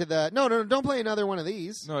get into the... No, don't play another one of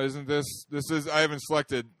these. No, isn't this is... I haven't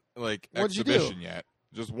selected, exhibition yet.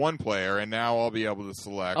 Just one player, and now I'll be able to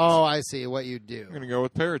select... Oh, I see what you do. I'm going to go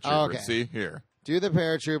with Paratrooper. Okay. See, here. Do the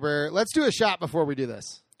Paratrooper. Let's do a shot before we do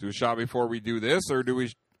this. Do a shot before we do this, or do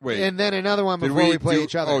we... Wait. And then another one before we play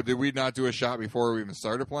each other. Oh, did we not do a shot before we even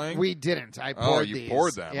started playing? We didn't. I poured these. Oh, you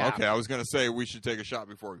poured them. Yeah. Okay, I was going to say we should take a shot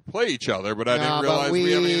before we play each other, but I didn't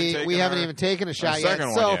realize we haven't even taken a shot yet.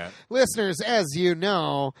 So, listeners, as you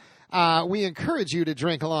know, we encourage you to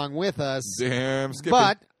drink along with us. Damn, Skippy.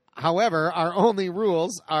 But, however, our only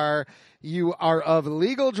rules are... You are of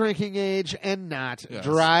legal drinking age and not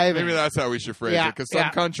driving. Maybe that's how we should phrase it. Because some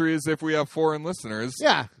countries, if we have foreign listeners,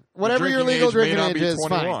 whatever your legal drinking age is,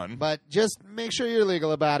 21. fine. But just make sure you're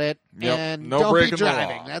legal about it, and no don't be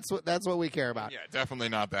driving. That's what we care about. Yeah, definitely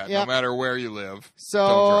not that. Yep. No matter where you live.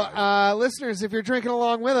 So, listeners, if you're drinking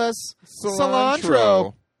along with us,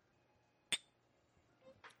 cilantro.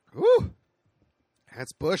 Woo.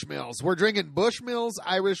 That's Bushmills. We're drinking Bushmills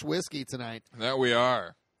Irish whiskey tonight. That we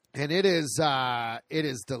are. And it is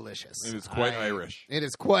delicious. It is quite Irish. It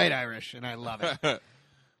is quite Irish, and I love it.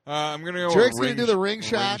 I'm going to go Drake's going to do the ring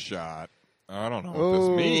shot. I don't know what this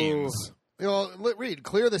means. Read.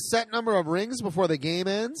 Clear the set number of rings before the game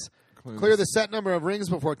ends. Clear the set number of rings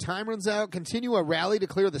before time runs out. Continue a rally to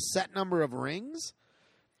clear the set number of rings.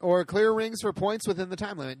 Or clear rings for points within the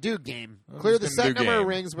time limit. Dude game. Clear the set number of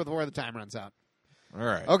rings before the time runs out. All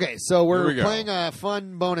right. Okay, so we're playing a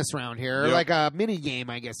fun bonus round here, like a mini game,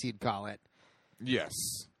 I guess you'd call it. Yes.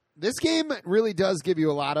 This game really does give you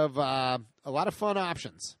a lot of fun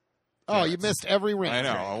options. Oh, you missed every ring. I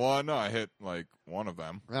know. Well, no, I hit one of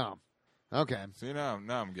them. Oh, okay. See now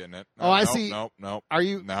I'm getting it. I see. Nope. Are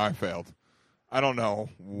you? Now I failed. I don't know.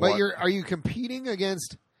 But are you competing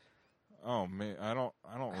against? Oh man, I don't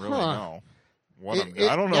really know.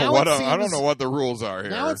 I don't know what the rules are here.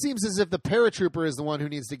 Now it seems as if the paratrooper is the one who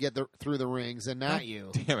needs to get through the rings and not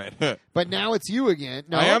you. Damn it. But now it's you again.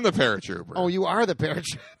 No. I am the paratrooper. Oh, you are the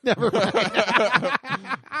paratrooper. Never mind.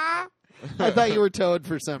 I thought you were Toad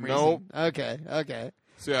for some reason. Nope. Okay.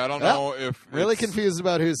 See, I don't know if really confused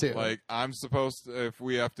about who's who. Like I'm supposed to, if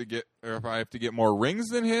I have to get more rings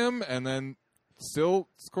than him and then still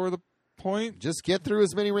score the point. Just get through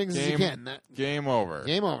as many rings as you can. Game over.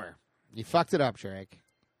 Game over. You fucked it up, Drake.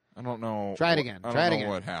 I don't know. Try it again. I don't know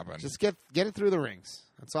what happened. Just get it through the rings.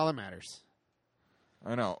 That's all that matters.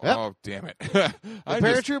 I know. Yep. Oh, damn it. The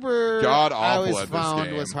paratrooper god I awful always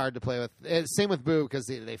found was hard to play with. Same with Boo, because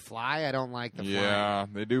they fly. I don't like the fly. Yeah,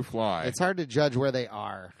 they do fly. It's hard to judge where they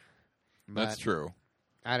are. That's true.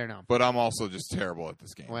 I don't know. But I'm also just terrible at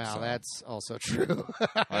this game. Well, so. That's also true.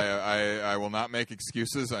 I will not make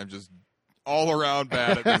excuses. I'm just all around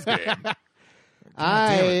bad at this game.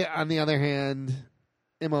 I, on the other hand,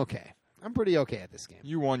 am okay. I'm pretty okay at this game.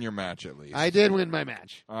 You won your match at least. I did win my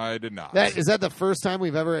match. I did not. Is that the first time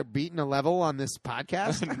we've ever beaten a level on this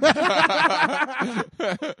podcast?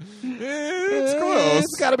 It's close.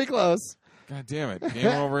 It's got to be close. God damn it. Game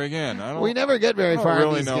over again. We never get very far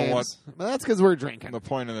really in these know games. But that's because we're drinking. The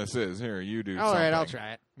point of this is, here, you do All something. right, I'll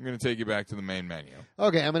try it. I'm going to take you back to the main menu.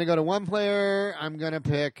 Okay, I'm going to go to one player. I'm going to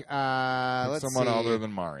pick, someone other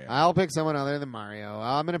than Mario. I'll pick someone other than Mario.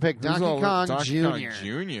 I'm going to pick Donkey Kong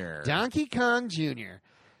Jr. Donkey Kong Jr.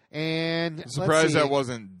 And I'm surprised that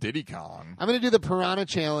wasn't Diddy Kong. I'm going to do the Piranha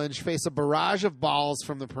Challenge, face a barrage of balls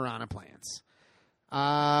from the Piranha Plants.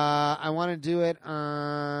 I want to do it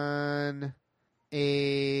on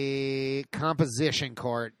a composition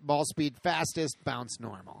court. Ball speed fastest, bounce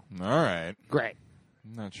normal. All right. Great.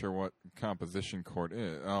 I'm not sure what composition court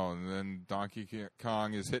is. Oh, and then Donkey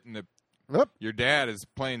Kong is hitting it. Whoop. Your dad is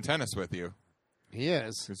playing tennis with you. He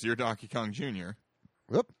is. Because you're Donkey Kong Jr.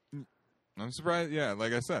 Whoop. I'm surprised. Yeah,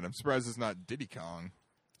 like I said, I'm surprised it's not Diddy Kong.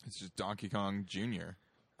 It's just Donkey Kong Jr.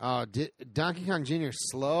 Oh, Donkey Kong Jr.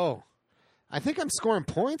 slow. I think I'm scoring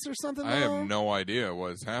points or something. I have no idea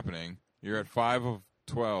what's happening. You're at 5 of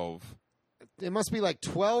 12. It must be like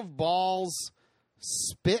 12 balls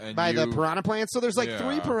spit by the Piranha Plants. So there's like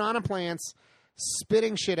 3 Piranha Plants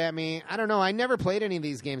spitting shit at me. I don't know. I never played any of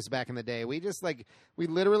these games back in the day. We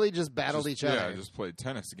literally just battled each other. Yeah, just played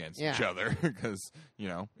tennis against each other because,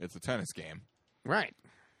 it's a tennis game. Right.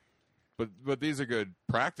 But these are good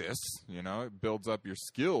practice, It builds up your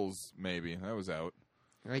skills, maybe. That was out.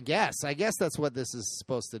 I guess that's what this is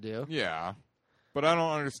supposed to do. Yeah. But I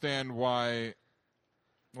don't understand why.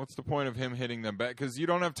 What's the point of him hitting them back? Because you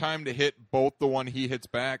don't have time to hit both the one he hits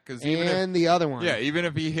back. And the other one. Yeah, even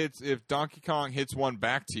if Donkey Kong hits one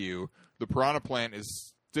back to you, the Piranha Plant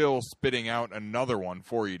is still spitting out another one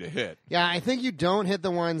for you to hit. Yeah, I think you don't hit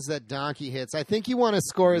the ones that Donkey hits. I think you want to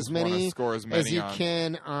score as many as you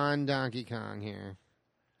can on Donkey Kong here.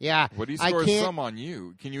 Yeah. But he scores some on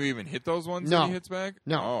you. Can you even hit those ones that he hits back?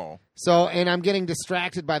 No. Oh. So, and I'm getting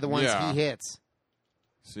distracted by the ones he hits.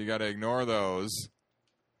 So you got to ignore those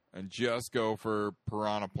and just go for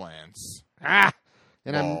Piranha Plants. And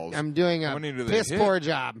balls. I'm doing a piss poor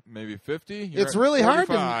job. Maybe 50? It's really hard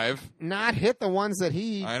to not hit the ones that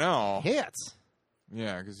he hits.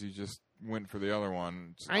 Yeah, because you just went for the other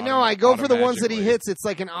one. I know. I go for the ones that he hits. It's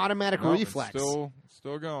like an automatic reflex. Still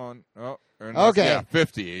going. Oh, okay. Yeah,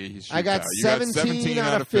 50. I got 17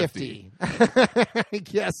 out of 50. I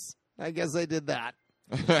guess I did that.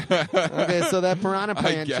 Okay, so that Piranha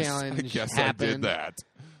Plant challenge happened. I did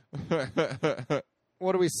that.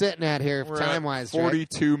 What are we sitting at here time-wise?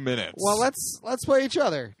 42 minutes. Well, let's play each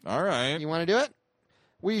other. All right. You want to do it?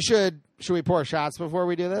 We should. Should we pour shots before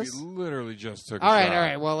we do this? We literally just took. All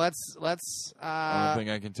right. Well, let's. I don't think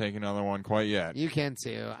I can take another one quite yet. You can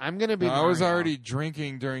too. I'm gonna be. I was already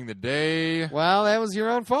drinking during the day. Well, that was your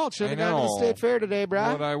own fault. Should have gone to the state fair today,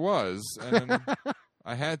 bro. But I was. And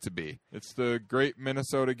I had to be. It's the Great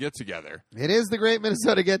Minnesota Get-Together. It is the Great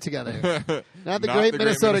Minnesota Get-Together. Not the Great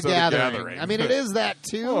Minnesota Gathering. I mean, it is that,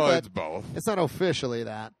 too. Well, but it's both. It's not officially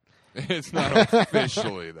that. It's not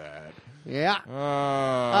officially that.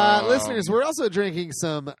 Yeah. Listeners, we're also drinking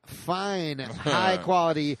some fine,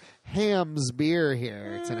 high-quality Hamm's beer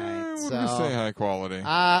here tonight. Would we say high quality?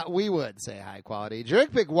 We would say high quality.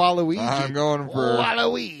 Drake pick Waluigi. I'm going for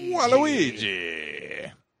Waluigi.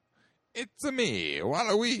 Waluigi. It's me,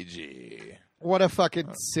 Waluigi. What a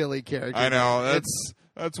fucking silly character. I know.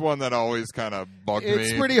 That's one that always kind of bugged me.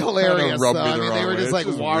 It's pretty hilarious, though. I mean, they were just like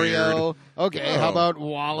Wario. Weird. Okay, how about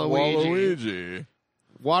Waluigi? Waluigi.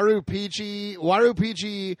 Waru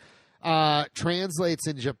Peachy, translates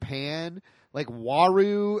in Japan. Like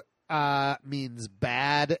Waru means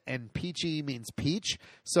bad and peachy means peach.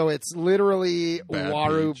 So it's literally bad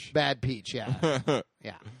Waru, peach. Bad peach. Yeah.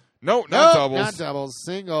 Yeah. No, not doubles. Not doubles.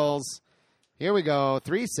 Singles. Here we go.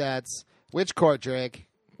 3 sets. Which court, Drake?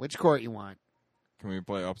 Which court you want? Can we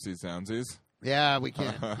play upsies, downsies? Yeah, we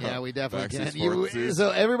can. Yeah, we definitely Backsies, can. fortsies.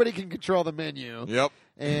 So everybody can control the menu. Yep.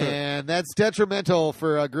 And that's detrimental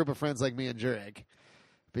for a group of friends like me and Jurek.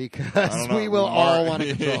 Because we will Mar- all want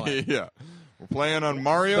to control it. Yeah. We're playing on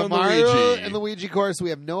Mario and Mario Luigi. and Luigi course.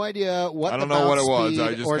 We have no idea what I don't the know what it bounce was. speed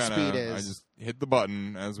I just or kinda, speed is. I just hit the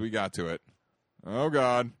button as we got to it. Oh,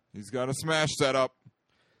 God. He's got a smash setup.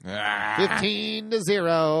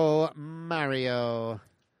 15-0, Mario.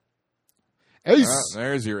 Ace.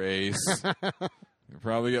 There's your ace. You'll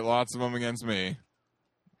probably get lots of them against me.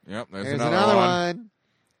 Yep, there's another one.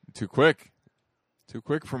 Too quick. Too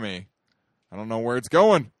quick for me. I don't know where it's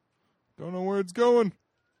going. Don't know where it's going.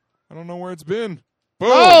 I don't know where it's been. Boom.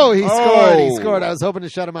 Oh, he scored. He scored. I was hoping to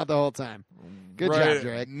shut him out the whole time. Good job,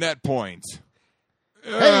 Drake. Net point.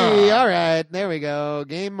 Hey, all right. There we go.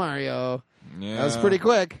 Game Mario. Yeah. That was pretty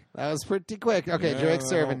quick. Okay, Yeah, Drake's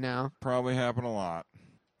serving that'll now. Probably happen a lot.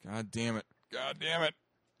 God damn it.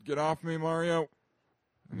 Get off me, Mario.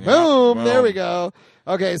 Yeah, Boom. There we go.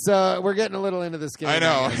 Okay, so we're getting a little into this game. I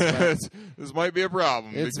know. guess, This might be a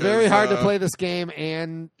problem. it's because, very hard to play this game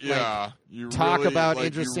and you talk really, about like,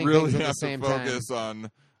 interesting you really things at the have same to time. focus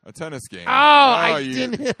on a tennis game.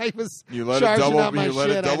 I was You let charging it double. up my You let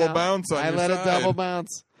shit, it I double know. bounce on I your let side. it double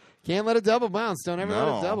bounce. Can't let it double bounce. Don't ever let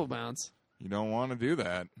No. it double bounce. You don't want to do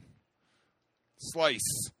that.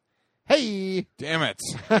 Slice. Hey. Damn it.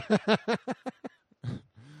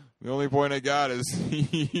 The only point I got is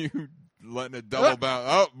you letting it double bounce.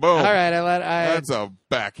 Oh, boom. All right, That's a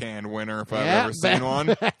backhand winner if I've ever seen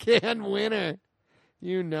one. Backhand winner.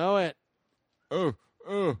 You know it. Oh.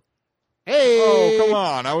 Hey. Oh, come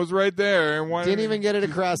on. I was right there. Why Didn't even get it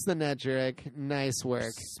across the net, Jurek. Nice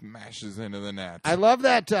work. Smashes into the net. I love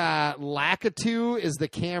that Lakitu is the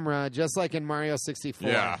camera, just like in Mario 64.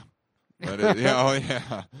 Yeah.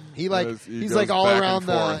 Yeah. He's goes like all back around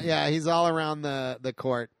and forth. he's all around the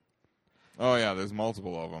court. Oh, yeah, there's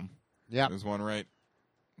multiple of them. Yeah. There's one right.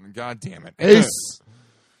 God damn it. Ace.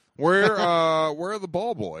 Where are the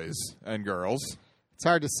ball boys and girls? It's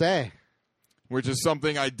hard to say. Which is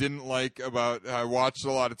something I didn't like about. I watched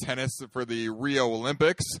a lot of tennis for the Rio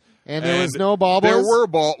Olympics, and there was no ball boys. There were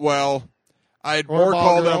ball. Well, I'd more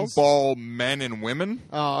call them girls? ball men and women.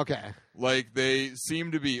 Oh, okay. Like they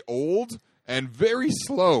seem to be old and very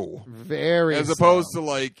slow, very as slow. opposed to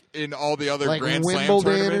like in all the other like Grand Wimbledon Slam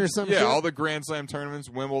tournaments. Or some yeah, shit? all the Grand Slam tournaments,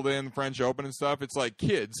 Wimbledon, French Open, and stuff. It's like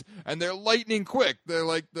kids, and they're lightning quick. They're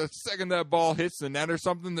like the second that ball hits the net or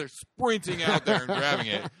something, they're sprinting out there and grabbing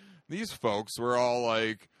it. These folks were all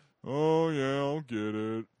like, "Oh yeah, I'll get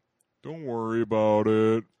it. Don't worry about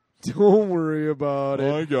it. Don't worry about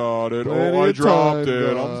it. I got it. Plenty I of dropped time,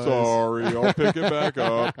 it. guys. I'm sorry. I'll pick it back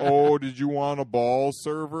up. Oh, did you want a ball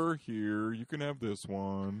server? Here, you can have this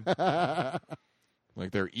one."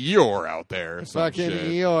 Like they're Eeyore out there. Or some Fucking shit.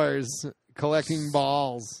 Eeyores collecting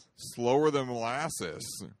balls. Slower than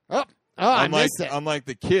molasses. I missed it. Unlike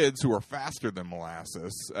the kids who are faster than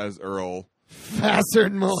molasses, as Earl Faster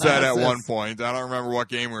than molasses. said at one point. I don't remember what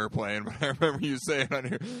game we were playing, but I remember you saying on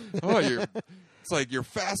here, it's like you're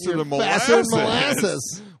faster than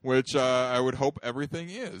molasses. Which I would hope everything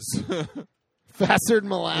is. Faster than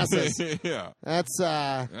molasses. Yeah. That's,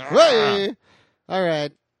 hey! All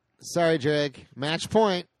right. Sorry, Drake. Match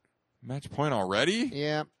point. Match point already?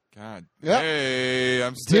 Yeah. God. Yep. Hey,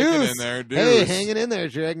 I'm sticking in there, dude. Hey, hanging in there,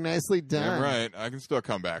 Drake. Nicely done. Damn right. I can still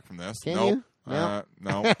come back from this. Can nope. you? No.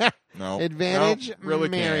 No. Advantage, Nope, really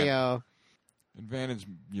Mario. Can't. Advantage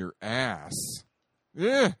your ass.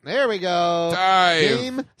 Yeah. There we go. Dive.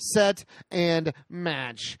 Game, set, and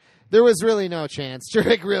match. There was really no chance.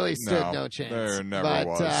 Drake really stood no chance. There never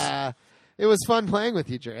was. It was fun playing with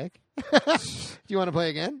you, Drake. Do you want to play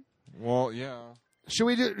again? Well, yeah. Should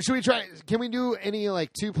we try? Can we do any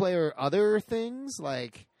like 2-player other things?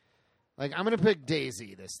 Like I'm gonna pick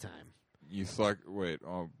Daisy this time. You select. Wait.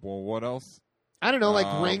 Well, what else? I don't know,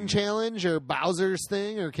 like Ring Challenge or Bowser's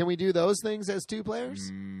thing, or can we do those things as 2 players?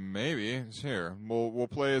 Maybe. Sure. We'll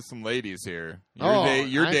play as some ladies here.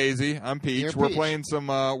 You're Daisy. I'm Peach. We're playing some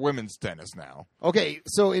women's tennis now. Okay,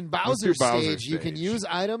 so in Bowser's Bowser stage, you can use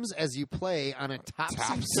items as you play on a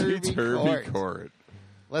topsy-turvy court.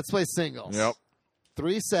 Let's play singles. Yep.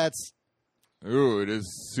 3 sets. Ooh, it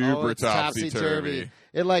is super topsy-turvy.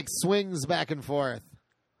 It like swings back and forth.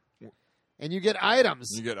 And you get items.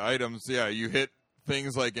 You get items. Yeah, you hit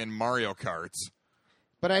things like in Mario Karts.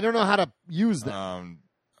 But I don't know how to use them.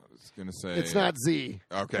 I was going to say... It's not Z.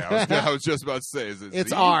 Okay, I was just about to say, is it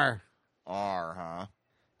It's Z? R. R, huh?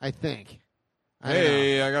 I think.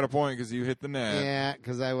 I got a point because you hit the net. Yeah,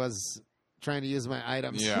 because I was trying to use my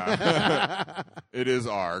items. Yeah. It is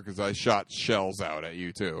R because I shot shells out at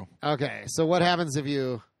you, too. Okay, so what happens if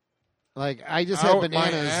you... Like, I just had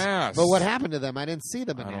bananas. My ass. But what happened to them? I didn't see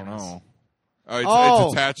the bananas. I don't know.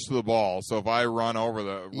 It's attached to the ball, so if I run up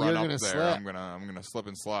there, slip. I'm gonna slip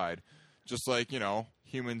and slide, just like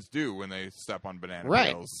humans do when they step on banana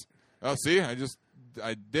peels. Oh, see, I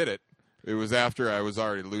did it. It was after I was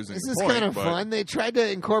already losing. This is kind of fun. They tried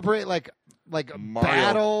to incorporate like a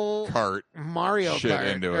Mario Kart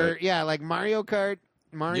into it. Yeah, like Mario Kart,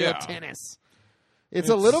 Mario Tennis. It's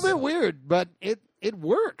a little bit weird, but it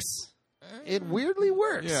works. It weirdly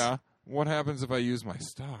works. Yeah. What happens if I use my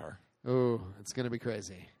star? Ooh, it's going to be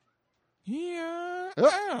crazy. Yeah.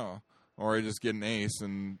 Oh. Or I just get an ace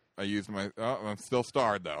and I use my... Oh, I'm still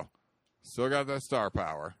starred, though. Still got that star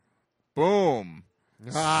power. Boom.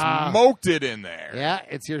 Smoked it in there. Yeah,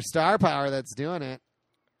 it's your star power that's doing it.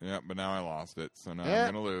 Yeah, but now I lost it, so now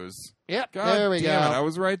I'm going to lose. Yep, God there we go. I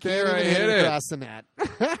was right there. I hit it. Across the net.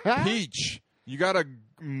 Peach, you got to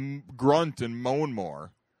grunt and moan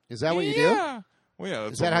more. Is that what you do? Well, yeah,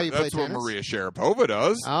 is that how you play tennis? That's what Maria Sharapova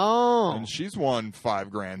does. Oh. And she's won 5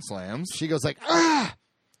 Grand Slams. She goes like, ah!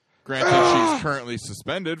 Granted, she's currently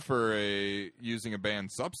suspended for using a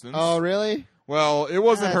banned substance. Oh, really? Well, it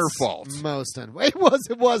wasn't her fault. It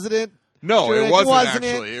wasn't it? No, Drake, it wasn't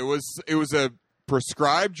actually. It was a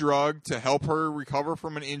prescribed drug to help her recover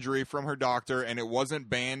from an injury from her doctor, and it wasn't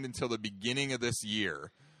banned until the beginning of this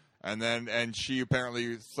year. And she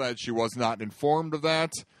apparently said she was not informed of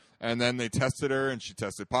that. And then they tested her, and she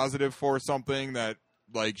tested positive for something that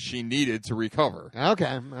she needed to recover.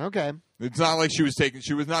 Okay. It's not like she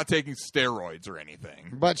was not taking steroids or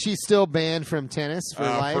anything. But she's still banned from tennis for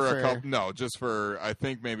life? No, just for, I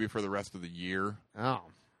think maybe for the rest of the year. Oh.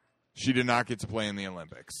 She did not get to play in the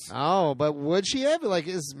Olympics. Oh, but would she have?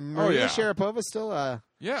 Is Maria Sharapova still a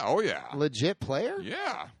legit player?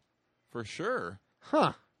 Yeah, for sure.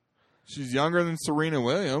 Huh. She's younger than Serena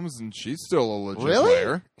Williams, and she's still a legit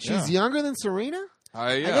player. She's younger than Serena?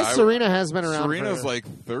 I guess Serena has been around. Serena's like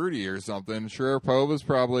 30 or something. Sharapova's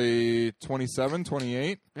probably 27,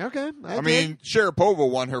 28. Okay. I mean, Sharapova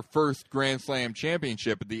won her first Grand Slam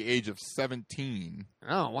championship at the age of 17.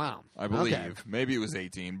 Oh, wow. I believe. Okay. Maybe it was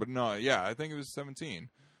 18, but no, yeah, I think it was 17.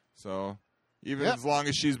 So even as long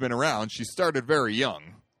as she's been around, she started very young.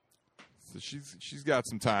 So she's got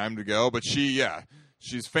some time to go, but she's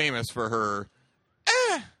famous for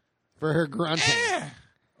her grunting.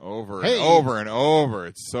 Over and over and over.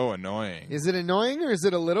 It's so annoying. Is it annoying or is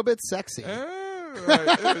it a little bit sexy?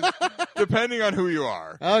 Depending on who you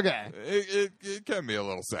are. Okay. It can be a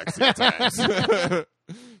little sexy at times.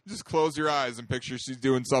 Just close your eyes and picture she's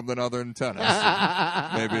doing something other than tennis.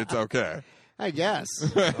 Maybe it's okay. I guess.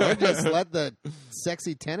 Or just let the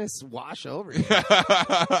sexy tennis wash over you.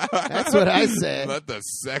 That's what I say. Let the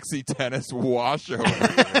sexy tennis wash over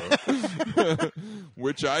you.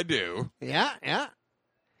 Which I do. Yeah.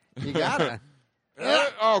 You gotta.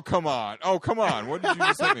 Oh, come on. What did you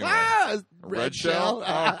just hit me with? Red shell?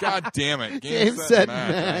 Oh, God damn it. Game set,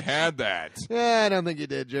 match. I had that. Yeah, I don't think you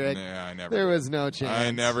did, Drake. Yeah, I never There did. was no chance.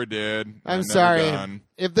 I never did. I'm sorry.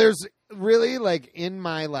 If there's really, in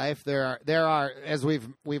my life, there are, as we've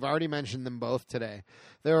already mentioned them both today,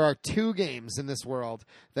 there are 2 games in this world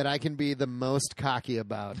that I can be the most cocky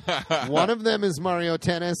about. One of them is Mario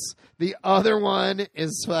Tennis. The other one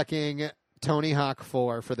is fucking Tony Hawk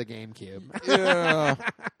 4 for the GameCube. Yeah.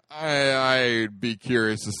 I'd be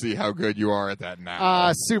curious to see how good you are at that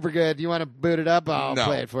now. Super good. You want to boot it up? I'll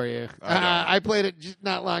play it for you. I played it just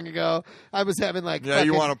not long ago. I was having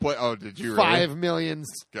you want to play? Oh, did you? 5 million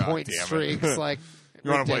point streaks.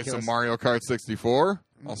 You want to play some Mario Kart 64?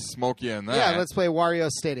 I'll smoke you in that. Yeah, let's play Wario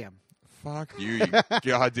Stadium. Fuck you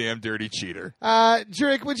goddamn dirty cheater.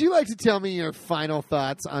 Drake, would you like to tell me your final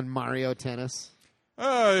thoughts on Mario Tennis?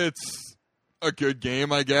 It's a good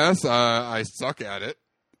game, I guess. I suck at it.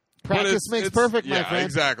 Practice makes perfect, my friend. Yeah,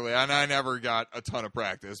 exactly. And I never got a ton of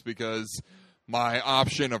practice because my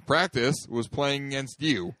option of practice was playing against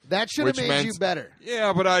you. That should have made you better.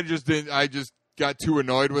 Yeah, but I just didn't. I just got too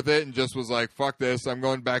annoyed with it and just was like, fuck this. I'm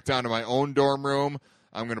going back down to my own dorm room.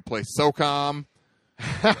 I'm going to play SOCOM.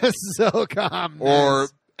 SOCOM. Or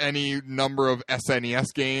any number of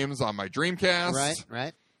SNES games on my Dreamcast.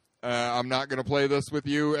 Right. I'm not going to play this with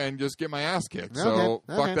you and just get my ass kicked. Okay, so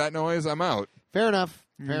fuck that noise. I'm out. Fair enough.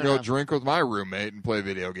 Go drink with my roommate and play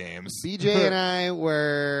video games. BJ and I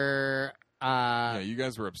were Yeah, you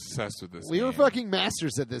guys were obsessed with this game. We were fucking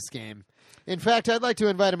masters at this game. In fact, I'd like to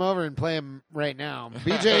invite him over and play him right now.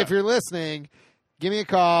 BJ, if you're listening, give me a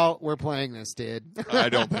call. We're playing this, dude. I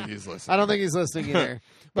don't think he's listening. I don't think he's listening either.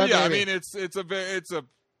 But yeah, maybe. I mean, it's a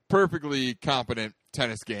perfectly competent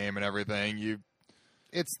tennis game and everything.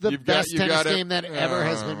 It's the best tennis game that ever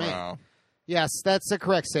has been made. Wow. Yes, that's a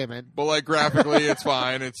correct statement. But like graphically, it's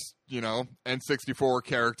fine. It's, N64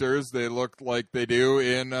 characters. They look like they do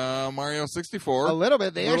in Mario 64. A little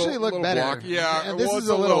bit. They actually look better. Yeah, and this is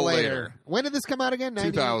a little later. When did this come out again?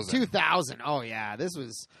 2000. 2000. Oh yeah, this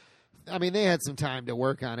was. I mean, they had some time to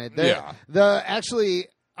work on it.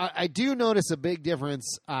 I do notice a big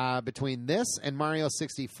difference between this and Mario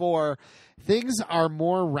 64. Things are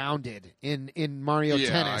more rounded in Mario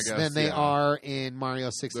Tennis than they are in Mario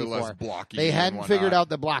 64. They're less blocky. They hadn't figured out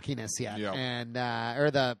the blockiness yet, and or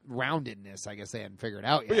the roundedness. I guess they hadn't figured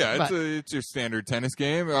out yet. But it's your standard tennis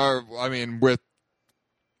game. With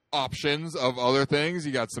options of other things.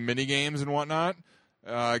 You got some mini games and whatnot.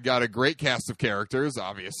 Got a great cast of characters.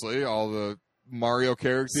 Obviously, all the Mario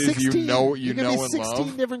characters 16, you know and 16 love.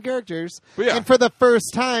 16 different characters. Yeah. And for the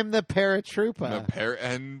first time, the Paratroopa.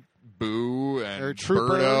 And Boo and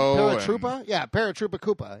Birdo. Paratroopa? Yeah, Paratroopa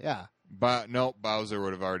Koopa, yeah. But no, Bowser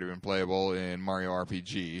would have already been playable in Mario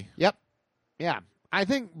RPG. Yep. Yeah. I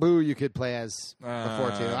think Boo you could play as before,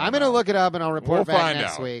 too. I'm going to look it up, and I'll report back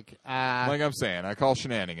next week. Like I'm saying, I call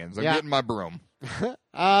shenanigans. I'm getting my broom.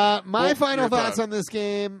 My final thoughts on this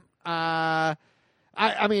game, I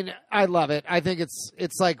mean, I love it. I think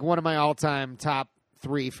it's like one of my all-time top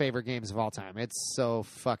 3 favorite games of all time. It's so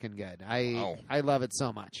fucking good. I love it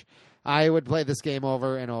so much. I would play this game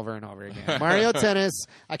over and over and over again. Mario Tennis,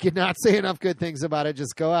 I could not say enough good things about it.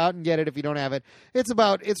 Just go out and get it if you don't have it. It's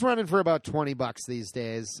running for about $20 these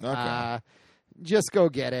days. Okay. Just go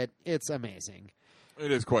get it. It's amazing.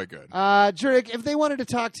 It is quite good. Jurek, if they wanted to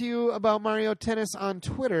talk to you about Mario Tennis on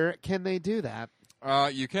Twitter, can they do that?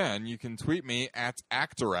 You can. You can tweet me at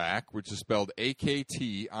Actorak, which is spelled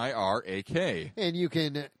AKTIRAK. And you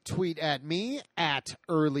can tweet at me at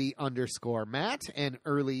early_Matt. And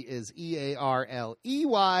early is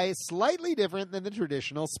EARLEY, slightly different than the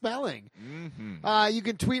traditional spelling. Mm-hmm. You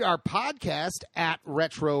can tweet our podcast at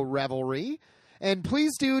Retro Revelry. And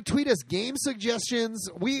please do tweet us game suggestions.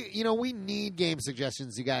 We need game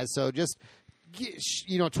suggestions, you guys. So just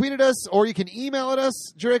tweet at us, or you can email at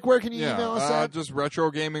us. Jurek, where can you email us at? Just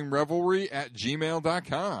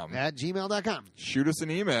retrogamingrevelry@gmail.com. At gmail.com. Shoot us an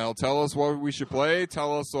email. Tell us what we should play.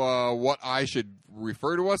 Tell us what I should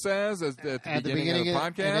refer to us as at the beginning of the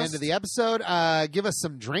podcast. And end of the episode. Give us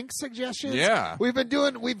some drink suggestions. Yeah. We've been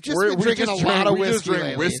drinking a lot of whiskey. We just drink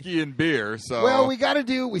lately. whiskey and beer. So we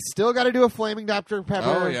still got to do a Flaming Dr. Pepper.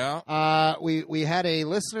 Oh, yeah. We had a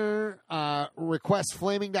listener request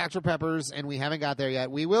Flaming Dr. Peppers, and we haven't got there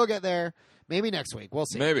yet. We will get there maybe next week. We'll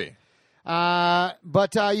see. Maybe. But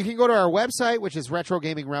you can go to our website, which is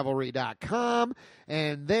retrogamingrevelry.com,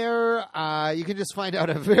 and there you can just find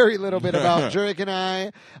out a very little bit about Jurek and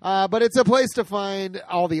I. But it's a place to find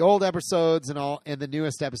all the old episodes and the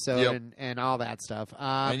newest episode and all that stuff.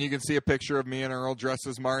 And you can see a picture of me and Earl dressed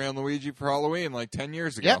as Mario and Luigi for Halloween like 10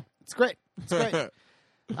 years ago. Yep, it's great. It's great.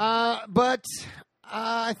 But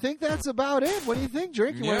I think that's about it. What do you think,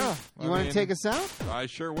 Jurek? You want to take us out? I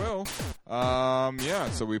sure will.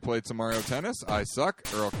 So we played some Mario Tennis. I suck.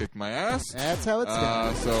 Earl kicked my ass. That's how it's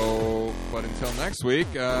done. But until next week,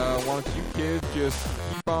 why don't you kids just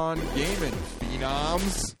keep on gaming,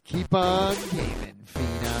 phenoms? Keep on gaming,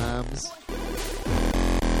 phenoms.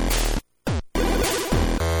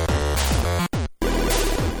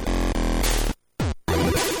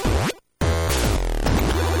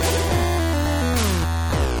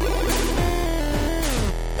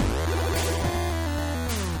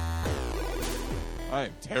 I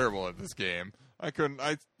am terrible at this game. I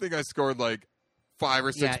think I scored like 5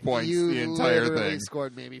 or 6 points the entire thing. You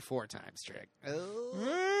scored maybe 4 times, Trick.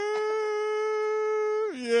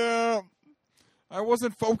 Yeah. I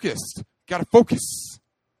wasn't focused. Gotta focus.